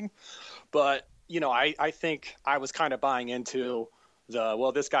something. But, I think I was kind of buying into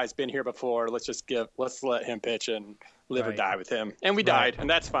this guy's been here before. Let's let him pitch and live or die with him. And we died, and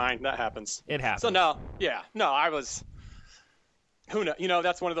that's fine. That happens. It happens. So I was, who knows?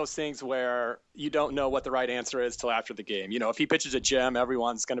 That's one of those things where you don't know what the right answer is till after the game. If he pitches a gem,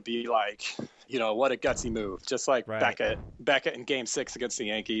 everyone's going to be like, what a gutsy move. Just like Beckett in game 6 against the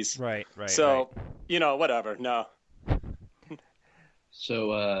Yankees. Right. So, whatever. No.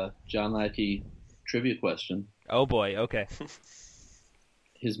 So, John Lackey, trivia question. Oh boy. Okay.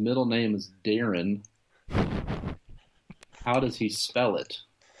 His middle name is Darren. How does he spell it?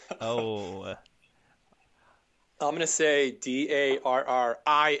 Oh. I'm going to say Darrin.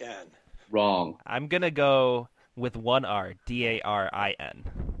 Wrong. I'm going to go with one R, Darin.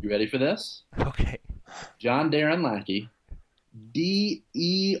 You ready for this? Okay. John Darren Lackey.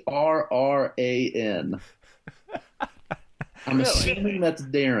 Derran. I'm assuming that's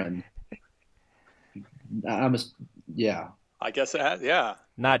Darren. Yeah. I guess that, yeah.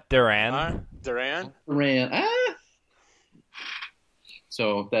 Not Duran. Duran? Duran. Ah!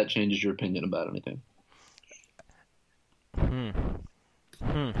 So if that changes your opinion about anything.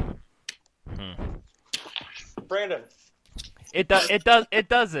 Brandon. It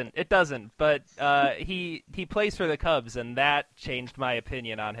doesn't. But he plays for the Cubs, and that changed my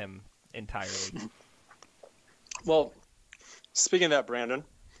opinion on him entirely. Well, speaking of that, Brandon,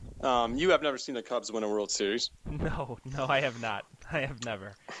 you have never seen the Cubs win a World Series. No, I have not. I have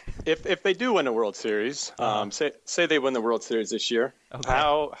never. If they do win a World Series, say they win the World Series this year, okay.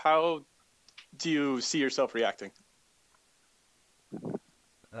 How do you see yourself reacting?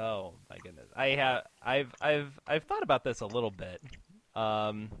 Oh my goodness, I've thought about this a little bit,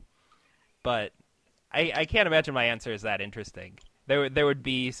 but I can't imagine my answer is that interesting. There would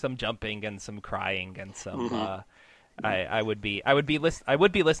be some jumping and some crying and some. Mm-hmm. I would be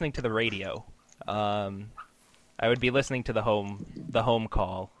listening to the radio. I would be listening to the home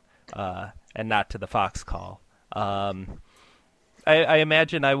call, and not to the Fox call. I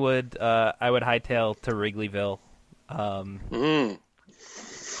imagine I would hightail to Wrigleyville.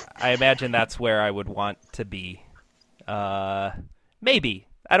 I imagine that's where I would want to be. Maybe.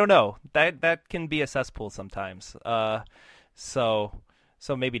 I don't know. That can be a cesspool sometimes. So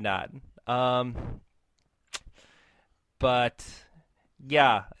maybe not. But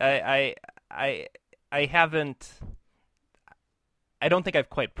yeah, I haven't. I don't think I've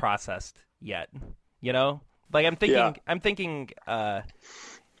quite processed yet. You know, like I'm thinking.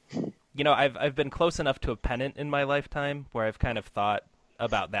 You know, I've been close enough to a pennant in my lifetime where I've kind of thought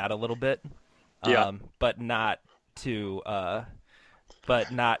about that a little bit, but not to the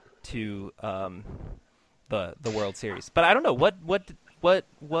World Series. But I don't know what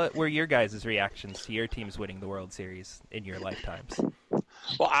were your guys' reactions to your teams winning the World Series in your lifetimes?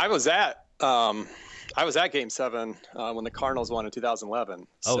 Well, I was at Game 7 when the Cardinals won in 2011.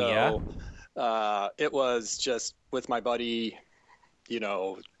 Oh, so, yeah. It was just with my buddy, you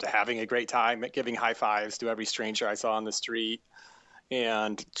know, having a great time, giving high fives to every stranger I saw on the street,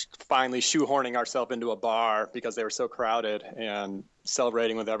 and finally shoehorning ourselves into a bar because they were so crowded and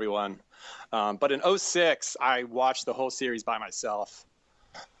celebrating with everyone. But in 2006, I watched the whole series by myself,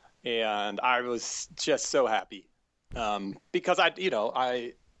 and I was just so happy because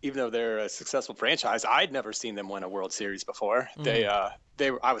even though they're a successful franchise, I'd never seen them win a World Series before. Mm.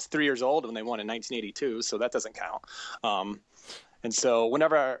 I was 3 years old when they won in 1982, so that doesn't count. And so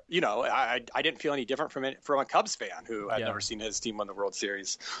whenever, you know, I didn't feel any different from a Cubs fan who had never seen his team win the World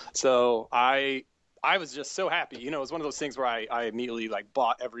Series. So I was just so happy. You know, it was one of those things where I immediately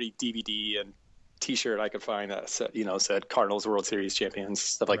bought every DVD and T-shirt I could find that said Cardinals World Series champions,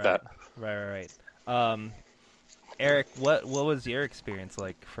 stuff like that. Right. Eric, what was your experience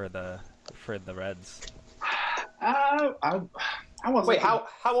like for the Reds? I was. Wait, how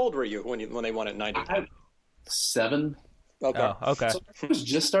old were you when they won at 90? 7. Okay. Oh, okay. So I was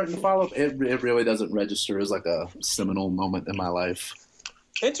just starting to follow. It really doesn't register as like a seminal moment in my life.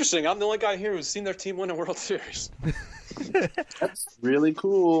 Interesting. I'm the only guy here who's seen their team win a World Series. That's really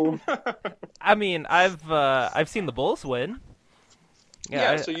cool. I mean, I've seen the Bulls win.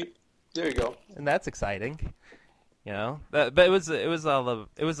 Yeah. There you go. And that's exciting. You know, but it was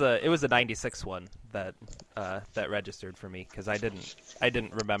a 96 one that registered for me because I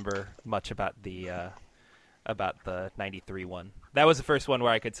didn't remember much about the 93 one. That was the first one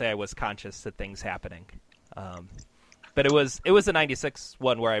where I could say I was conscious that things happening. But it was the 96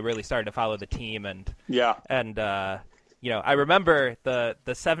 one where I really started to follow the team and I remember the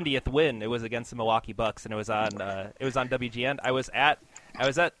 70th win. It was against the Milwaukee Bucks and it was on WGN. I was at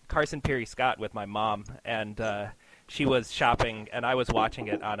Carson Peary Scott with my mom and she was shopping and I was watching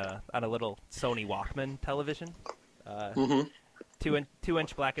it on a little Sony Walkman television.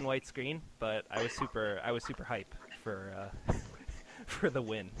 2-inch black and white screen, but I was super hype for the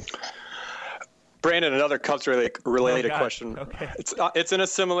win. Brandon, another Cubs related question. Okay. It's in a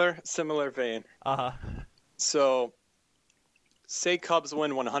similar vein. Uh-huh. So, say Cubs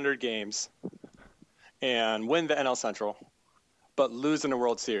win 100 games and win the NL Central, but lose in the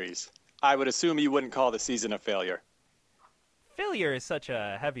World Series. I would assume you wouldn't call the season a failure. Failure is such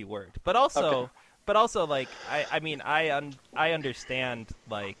a heavy word, but also. Okay. But also, like, I understand,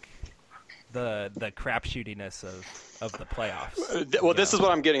 like, the crapshootiness of the playoffs. Well, this is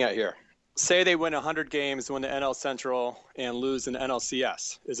what I'm getting at here. Say they win 100 games, win the NL Central, and lose in the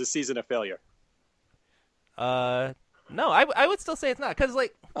NLCS. Is the season a failure? No, I would still say it's not. Because,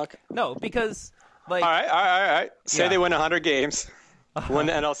 like, okay. No, because Like, all right. Say Yeah. they win 100 games, win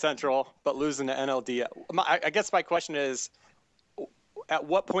the NL Central, but lose in the NLD. I guess my question is, at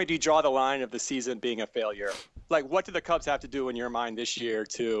what point do you draw the line of the season being a failure? Like, what do the Cubs have to do in your mind this year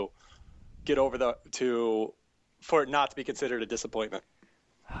to get over for it not to be considered a disappointment?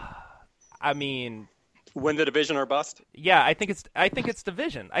 I mean, Win the division or bust? yeah, I think it's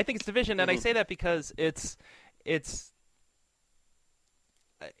division. I think it's division, and I say that because it's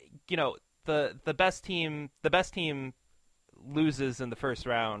the best team loses in the first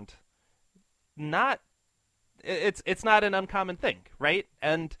round. It's not an uncommon thing, right?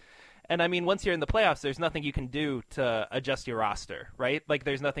 And I mean, once you're in the playoffs, there's nothing you can do to adjust your roster, right? Like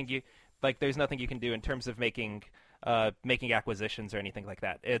there's nothing you can do in terms of making acquisitions or anything like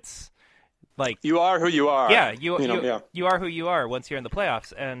that. It's like You are who you are. yeah, you are who you are once you're in the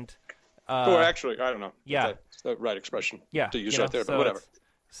playoffs, and or actually, I don't know. yeah. If that's the right expression yeah, to use you know, right there, so but whatever.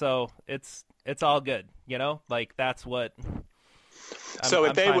 It's all good, like that's what. So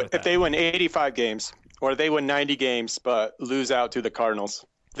I'm fine with if that. they win 85 games or they win 90 games but lose out to the Cardinals,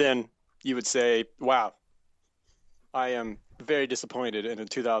 then you would say, "Wow, I am very disappointed in the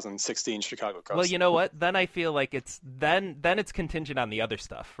 2016 Chicago Cubs." Well, you know what? Then I feel like it's contingent on the other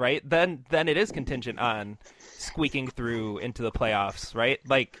stuff, right? Then it is contingent on squeaking through into the playoffs, right?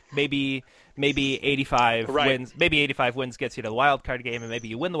 Like maybe 85 Right. wins. Maybe 85 wins gets you to the wild card game, and maybe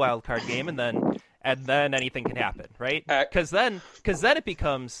you win the wild card game, and then anything can happen, right? Because then it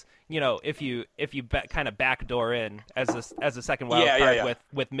becomes, if you kind of backdoor in as a second wild card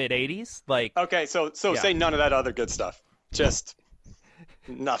with mid 80s, like Okay, so say none of that other good stuff. Just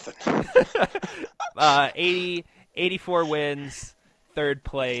nothing. 84 wins, third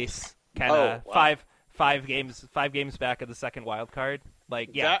place, kind of five games back of the second wild card.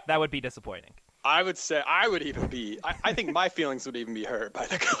 Like, yeah, that would be disappointing. I would say I would even be. I think my feelings would even be hurt by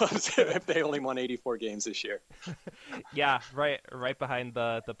the Cubs if they only won 84 games this year. Yeah, right behind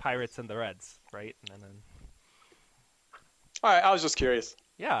the Pirates and the Reds, right? And then. All right, I was just curious.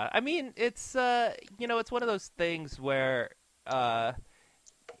 Yeah, I mean, it's it's one of those things where,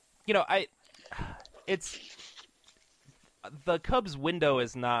 it's the Cubs' window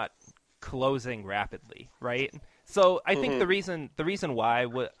is not closing rapidly, right? So I think the reason why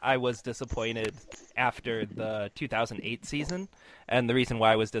I was disappointed after the 2008 season, and the reason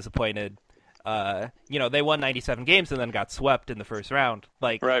why I was disappointed, they won 97 games and then got swept in the first round.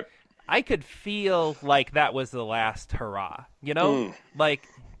 Like, Right. I could feel like that was the last hurrah, Like,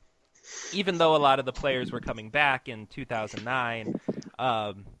 even though a lot of the players were coming back in 2009,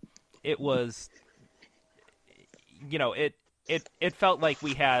 it was, it felt like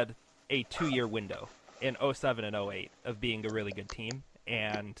we had a 2-year window in 07 and 08 of being a really good team,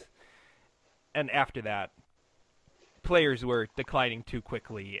 and after that, players were declining too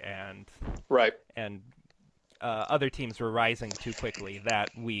quickly, and Right. other teams were rising too quickly that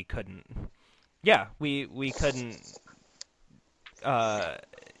we couldn't. We couldn't.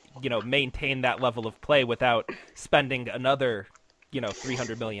 Maintain that level of play without spending another,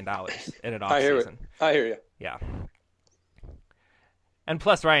 $300 million in an off season. I hear you. Yeah. And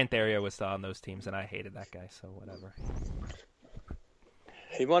plus, Ryan Theriot was still on those teams, and I hated that guy, so whatever.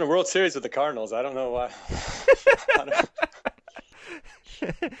 He won a World Series with the Cardinals. I don't know why.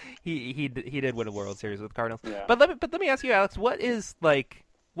 He did win a World Series with the Cardinals. Yeah. But let me ask you, Alex, what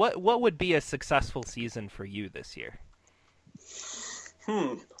would be a successful season for you this year?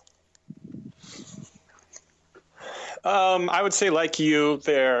 I would say, like you,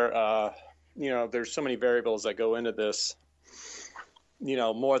 there's so many variables that go into this.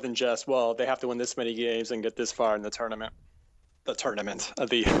 More than just, they have to win this many games and get this far in the tournament. The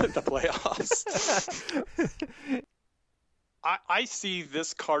playoffs. I see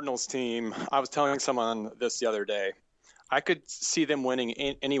this Cardinals team. I was telling someone this the other day. I could see them winning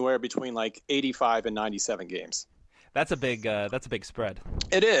anywhere between like 85 and 97 games. That's a big spread.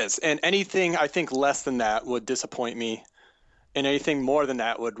 It is, and anything I think less than that would disappoint me, and anything more than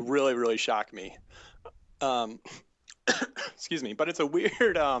that would really, really shock me. Excuse me, but it's a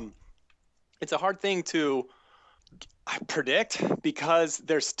weird, it's a hard thing to predict because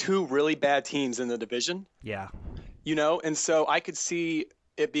there's two really bad teams in the division. Yeah. And so I could see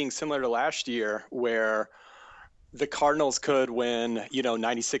it being similar to last year where the Cardinals could win,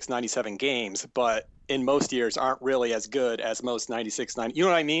 96, 97 games, but in most years aren't really as good as most 96, 90. You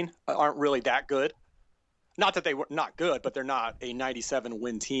know what I mean? Aren't really that good. Not that they were not good, but they're not a 97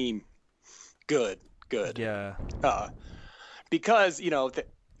 win team. Good. Yeah. Because,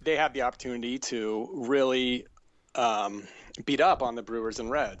 they have the opportunity to really beat up on the Brewers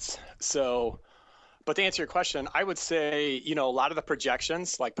and Reds. So But to answer your question, I would say, a lot of the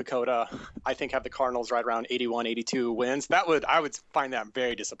projections, like Pacoda, I think have the Cardinals right around 81, 82 wins. I would find that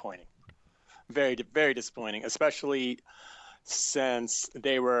very disappointing. Very, very disappointing, especially since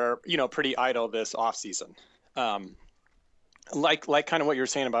they were, pretty idle this offseason. Like kind of what you were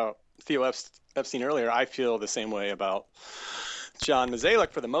saying about Theo Epstein earlier, I feel the same way about John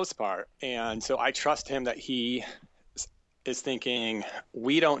Mozeliak for the most part. And so I trust him that he is thinking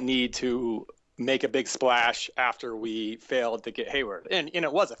we don't need to make a big splash after we failed to get Hayward. And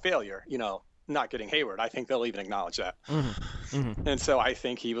it was a failure, not getting Hayward. I think they'll even acknowledge that. Mm-hmm. Mm-hmm. And so I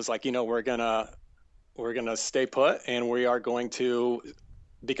think he was like, we're gonna stay put, and we are going to,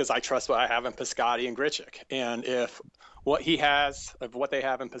 because I trust what I have in Piscotty and Grichuk. And if what they have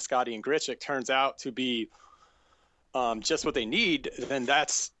in Piscotty and Grichuk turns out to be just what they need, then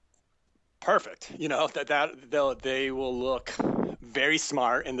that's perfect. They will look very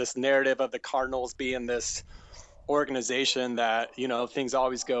smart in this narrative of the Cardinals being this organization that, things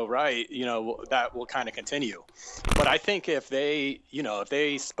always go right, that will kind of continue. But I think if they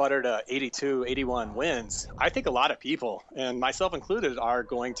sputter to 82, 81 wins, I think a lot of people, and myself included, are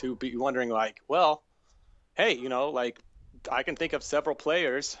going to be wondering like, well, hey, I can think of several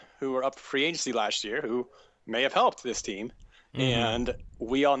players who were up for free agency last year who may have helped this team. Mm-hmm. And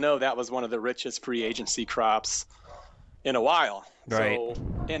we all know that was one of the richest free agency crops in a while. Right. So,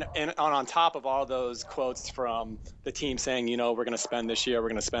 and on top of all those quotes from the team saying, we're going to spend this year,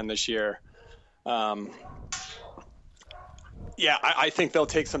 I think they'll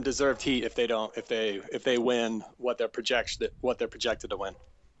take some deserved heat if they win what they're projected to win.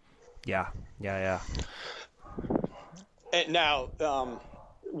 Yeah. And now,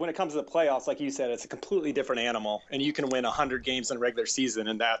 when it comes to the playoffs, like you said, it's a completely different animal, and you can win 100 games in regular season,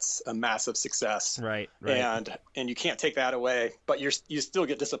 and that's a massive success. Right. And you can't take that away, but you still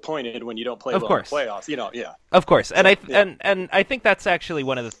get disappointed when you don't play well in the playoffs. Yeah. Of course, and and I think that's actually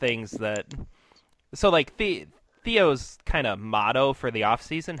one of the things that. So like Theo's kind of motto for the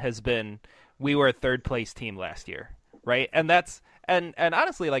offseason has been, "We were a third place team last year," right? And that's and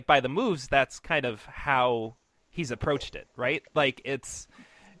honestly, like by the moves, that's kind of how he's approached it, right? Like it's.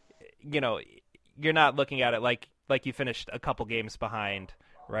 You're not looking at it like you finished a couple games behind,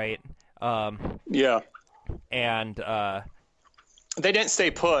 right? Yeah. And they didn't stay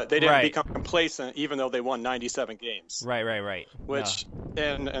put. They didn't become complacent, even though they won 97 games. Right. Which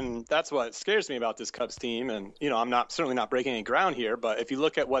and that's what scares me about this Cubs team. And I'm certainly not breaking any ground here, but if you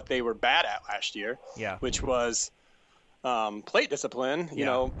look at what they were bad at last year, which was plate discipline,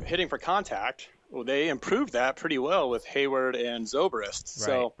 hitting for contact. Well, they improved that pretty well with Hayward and Zobrist.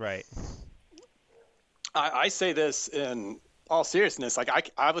 Right. I say this in all seriousness.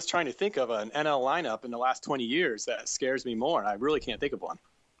 Like I was trying to think of an NL lineup in the last 20 years that scares me more, and I really can't think of one.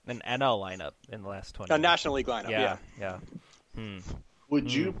 An NL lineup in the last 20 years. A National League lineup, yeah.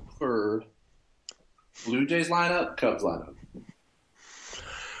 Would you prefer Blue Jays lineup, Cubs lineup?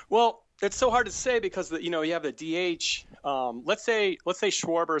 Well, it's so hard to say because you have the DH. Let's say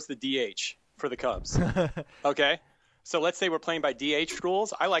Schwarber's the DH for the Cubs. Okay. So let's say we're playing by DH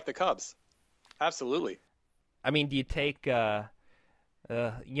rules. I like the Cubs. Absolutely. I mean, do you take, the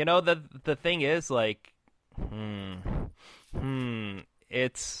thing is like,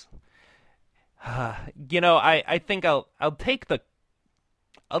 it's, I think I'll take the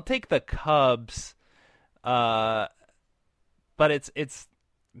Cubs, but it's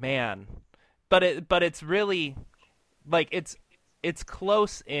really like it's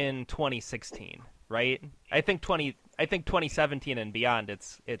close in 2016, right? I think 2017 and beyond,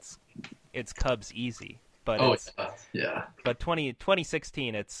 it's Cubs easy, but But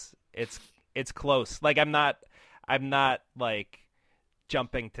 2016, it's close. Like I'm not like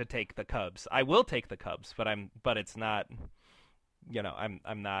jumping to take the Cubs. I will take the Cubs, but it's not.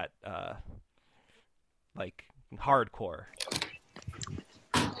 I'm not like hardcore.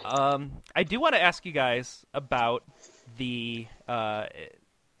 I do want to ask you guys about the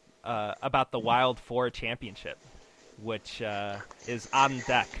Wild Four Championship, which is on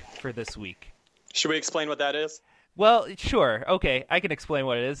deck for this week. Should we explain what that is? Well, sure. Okay, I can explain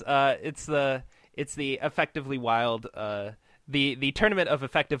what it is. It's the Effectively Wild, the tournament of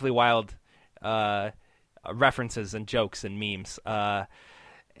Effectively Wild references and jokes and memes.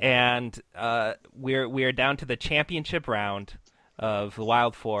 And we're down to the championship round of the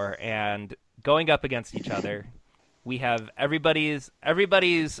Wild Four, and going up against each other, we have everybody's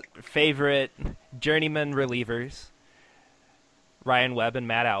favorite journeyman relievers, Ryan Webb and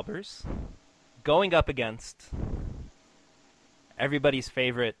Matt Albers, going up against everybody's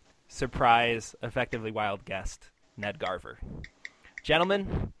favorite surprise Effectively Wild guest, Ned Garver.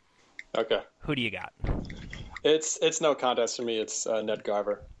 Gentlemen, Okay. Who do you got? It's no contest for me. It's Ned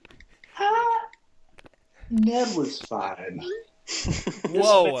Garver. Ned was fine.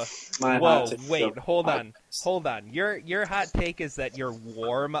 Whoa, My whoa, hot take wait, of hold on. podcast. Your hot take is that you're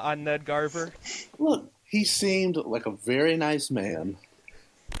warm on Ned Garver? Look, he seemed like a very nice man.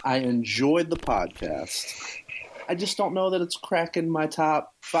 I enjoyed the podcast. I just don't know that it's cracking my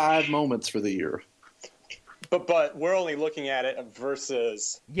top 5 moments for the year. But we're only looking at it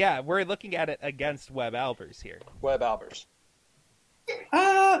versus Yeah, we're looking at it against Webb Albers here. Webb Albers.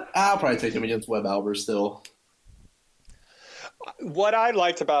 I'll probably take him against Webb Albers still. What I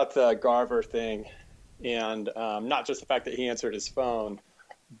liked about the Garver thing, and not just the fact that he answered his phone,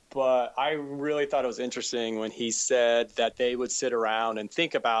 but I really thought it was interesting when he said that they would sit around and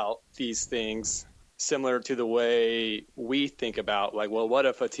think about these things similar to the way we think about, like, well, what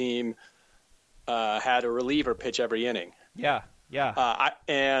if a team had a reliever pitch every inning? Yeah, yeah.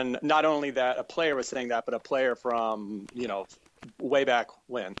 And not only that, a player was saying that, but a player from, way back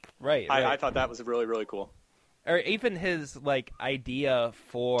when. Right. I thought that was really, really cool. Or even his idea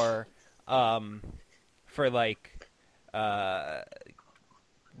for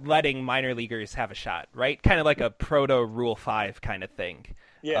letting minor leaguers have a shot, right? Kind of like a proto Rule 5 kind of thing.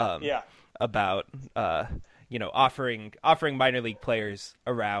 Yeah, yeah. About offering minor league players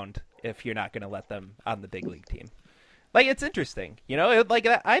around if you're not going to let them on the big league team. It's interesting,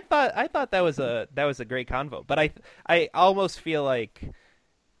 I thought that was a great convo, but I almost feel like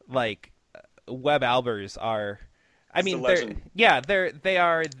Webb Albers are,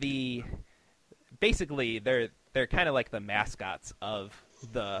 they're kind of like the mascots of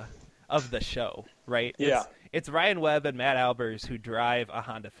the show, right? Yeah. It's Ryan Webb and Matt Albers who drive a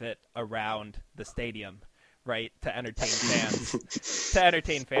Honda Fit around the stadium, right, to entertain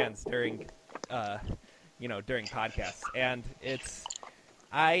fans during during podcasts. And it's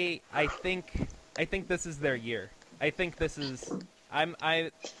I think this is their year. I think this is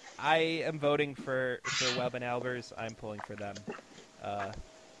I am voting for Webb and Albers. I'm pulling for them.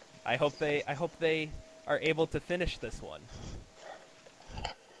 I hope they are able to finish this one.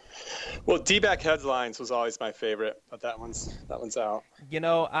 Well, D-back headlines was always my favorite, but that one's out.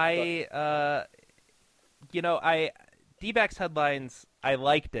 D-backs headlines, I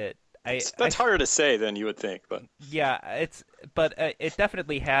liked it. That's harder to say than you would think, but yeah, it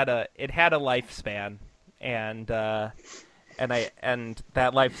definitely had a lifespan, and that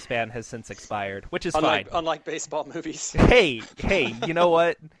lifespan has since expired, which is fine. Unlike baseball movies. Hey, you know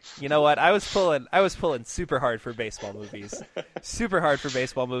what? I was pulling super hard for baseball movies,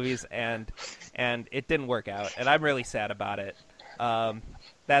 and it didn't work out, and I'm really sad about it.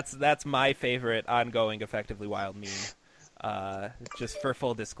 That's my favorite ongoing Effectively Wild meme. Just for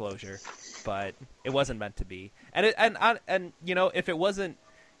full disclosure, but it wasn't meant to be. And if it wasn't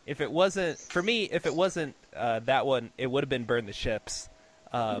that one, it would have been Burn the Ships.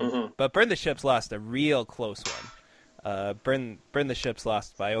 But Burn the Ships lost a real close one. Burn the Ships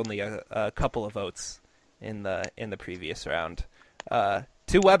lost by only a couple of votes in the previous round to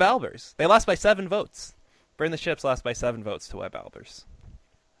Webb Albers. They lost by 7 votes. Burn the Ships lost by 7 votes to Webb Albers.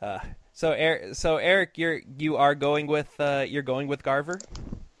 So Eric, you are going with Garver?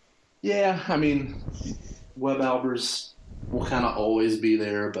 Yeah, I mean, Webb Albers will kind of always be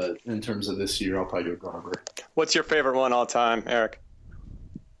there, but in terms of this year, I'll probably go Garver. What's your favorite one all time, Eric?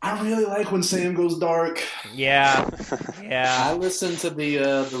 I really like When Sam Goes Dark. Yeah. I listen to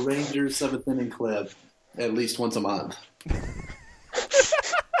the Rangers 7th inning clip at least once a month.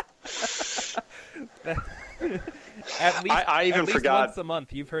 At least, I even forgot once a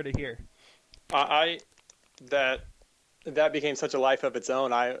month. You've heard it here. That became such a life of its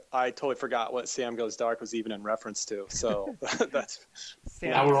own. I totally forgot what Sam Goes Dark was even in reference to. So that's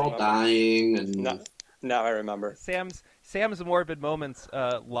now we're all dying, and now I remember. Sam's morbid moments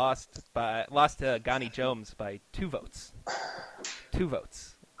lost to Gani Jones by 2 votes. 2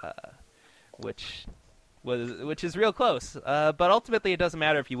 votes, which is real close. But ultimately, it doesn't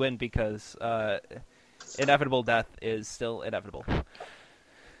matter if you win because inevitable death is still inevitable.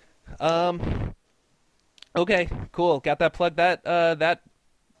 Okay, cool. Got that plugged. That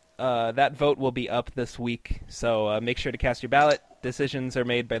vote will be up this week, so make sure to cast your ballot. Decisions are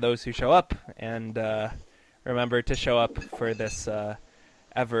made by those who show up, and remember to show up for this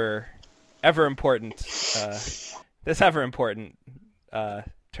ever important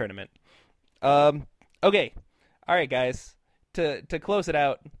tournament. Okay, all right, guys. To close it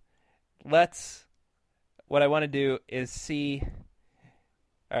out, what I want to do is see.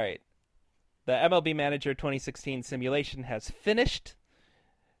 All right. The MLB Manager 2016 simulation has finished.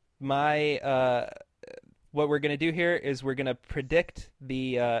 My what we're going to do here is we're going to predict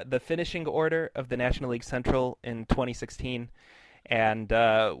the finishing order of the National League Central in 2016, and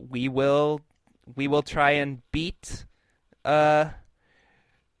we will try and beat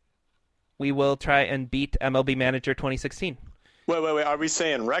MLB Manager 2016. Wait. Are we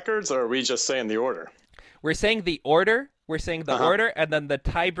saying records or are we just saying the order? We're saying the order. We're saying the order, and then the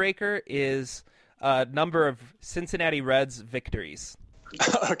tiebreaker is number of Cincinnati Reds victories.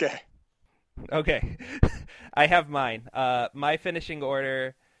 Okay. Okay. I have mine. My finishing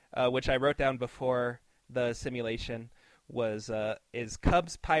order, which I wrote down before the simulation, is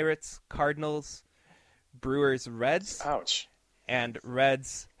Cubs, Pirates, Cardinals, Brewers, Reds. Ouch. And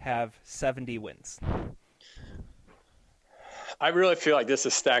Reds have 70 wins. I really feel like this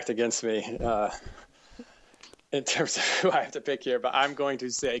is stacked against me in terms of who I have to pick here, but I'm going to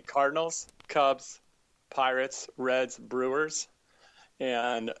say Cardinals, Cubs, Pirates, Reds, Brewers,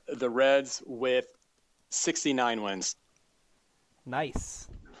 and the Reds with 69 wins. Nice.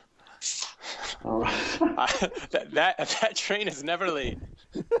 All right. That train is never late.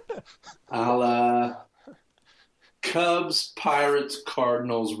 I'll Cubs, Pirates,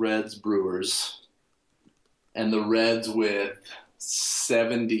 Cardinals, Reds, Brewers, and the Reds with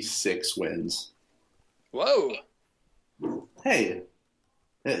 76 wins. Whoa. Hey,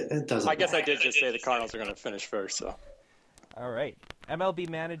 it doesn't. I guess I did just say the Cardinals are going to finish first. So. All right. MLB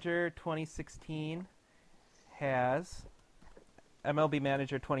Manager 2016 has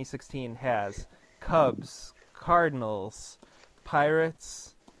Cubs, Cardinals,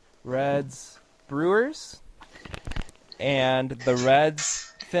 Pirates, Reds, Brewers, and the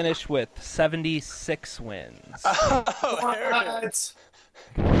Reds finish with 76 wins. Oh, Eric.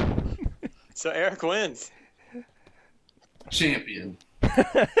 So Eric wins. Champion.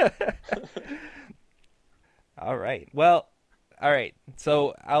 All right. Well, all right.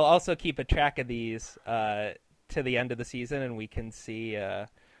 So I'll also keep a track of these to the end of the season, and we can see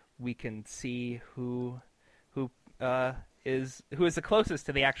who is the closest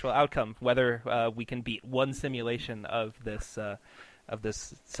to the actual outcome. Whether we can beat one simulation of this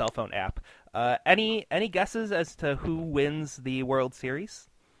cell phone app. Any guesses as to who wins the World Series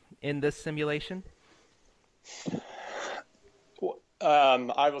in this simulation?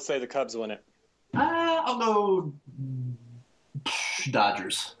 I will say the Cubs win it. I'll go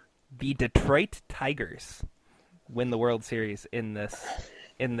Dodgers. The Detroit Tigers win the World Series in this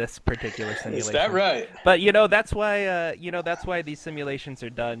particular simulation. Is that right? But that's why these simulations are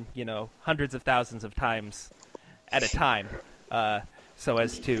done, hundreds of thousands of times at a time, so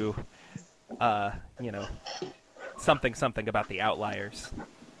as to something about the outliers,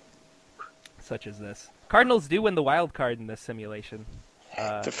 such as this. Cardinals do win the wild card in this simulation.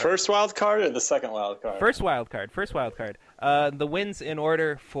 The first wild card or the second wild card? First wild card. The wins in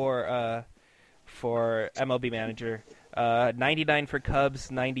order for MLB Manager: 99 for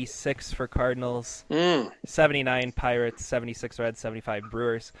Cubs, 96 for Cardinals, 79 Pirates, 76 Reds, 75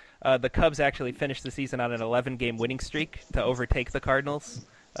 Brewers. The Cubs actually finished the season on an 11-game winning streak to overtake the Cardinals.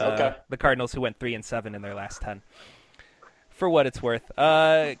 Okay. The Cardinals, who went 3-7 in their last 10. For what it's worth,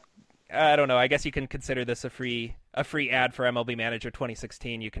 I don't know. I guess you can consider this a free ad for MLB Manager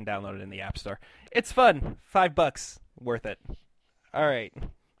 2016. You can download it in the App Store. It's fun. $5, worth it. All right,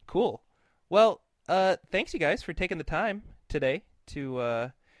 cool. Well, thanks you guys for taking the time today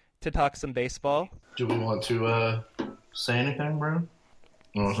to talk some baseball. Do we want to say anything, Brian?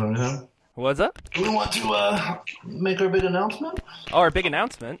 You want to say anything? What's up? Do we want to make our big announcement? Oh, our big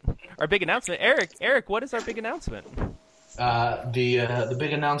announcement. Eric, what is our big announcement? The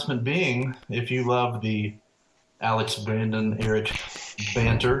big announcement being, if you love the Alex, Brandon, Eric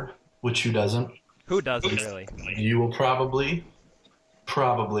banter, which who doesn't? Who doesn't, really? You will probably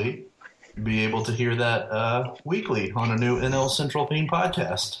be able to hear that weekly on a new NL Central theme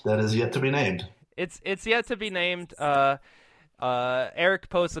podcast that is yet to be named. It's yet to be named. Eric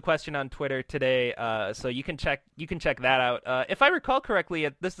posed the question on Twitter today, so you can check that out. If I recall correctly,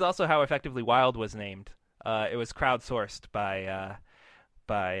 this is also how Effectively Wild was named. It was crowdsourced by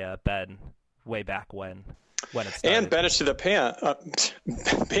Ben way back when it started. And banished to the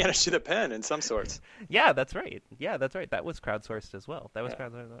pen in some sorts. Yeah, that's right. That was crowdsourced as well.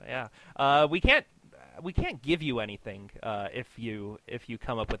 Crowdsourced. Yeah. We can't give you anything if you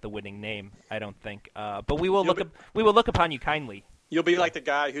come up with the winning name. I don't think. But we will look upon you kindly. You'll be like the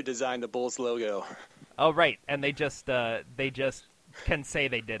guy who designed the Bulls logo. Oh, right. And they just can say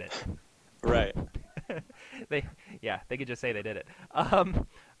they did it. Right. They could just say they did it. All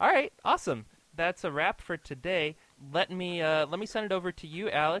right, awesome. That's a wrap for today. Let me send it over to you,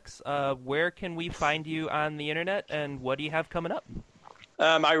 Alex. Where can we find you on the internet, and what do you have coming up?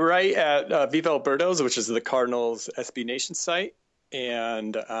 I write at Viva Alberto's, which is the Cardinals SB Nation site,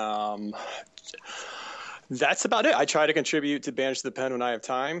 and that's about it. I try to contribute to Banish the Pen when I have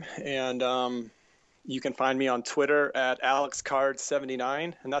time, and you can find me on Twitter at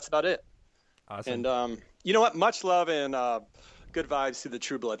AlexCard79, and that's about it. Awesome. And you know what? Much love and good vibes to the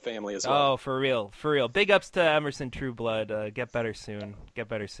True Blood family as well. Oh, for real. Big ups to Emerson Trueblood. Get better soon.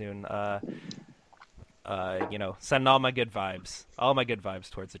 Sending all my good vibes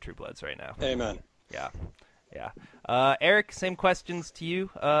towards the True Bloods right now. Amen. Yeah. Eric, same questions to you.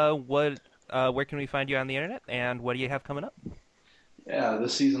 Where can we find you on the internet, and what do you have coming up? Yeah,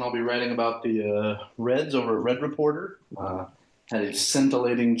 this season I'll be writing about the Reds over at Red Reporter. Had a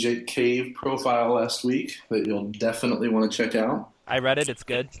scintillating Jake Cave profile last week that you'll definitely want to check out. I read it. It's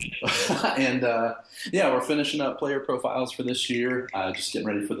good. And, we're finishing up player profiles for this year. Just getting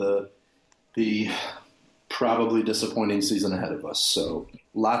ready for the probably disappointing season ahead of us. So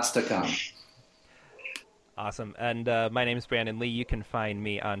lots to come. Awesome. And my name is Brandon Lee. You can find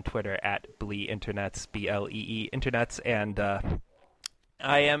me on Twitter at BleeInternets, BLEE Internets, and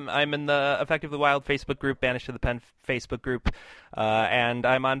I'm in the Effectively Wild Facebook group, Banish to the Pen Facebook group, and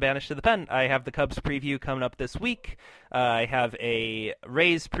I'm on Banish to the Pen. I have the Cubs preview coming up this week. I have a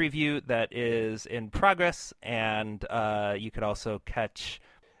Rays preview that is in progress, and you could also catch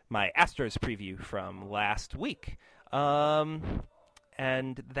my Astros preview from last week.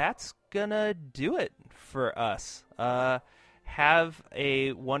 And that's gonna do it for us. Have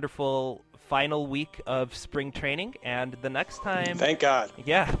a wonderful final week of spring training, and the next time... Thank God.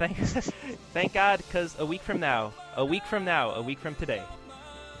 Yeah, thank God, because a week from today,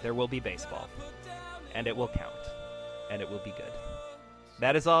 there will be baseball. And it will count. And it will be good.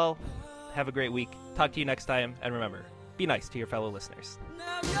 That is all. Have a great week. Talk to you next time, and remember, be nice to your fellow listeners.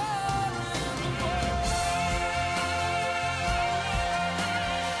 Now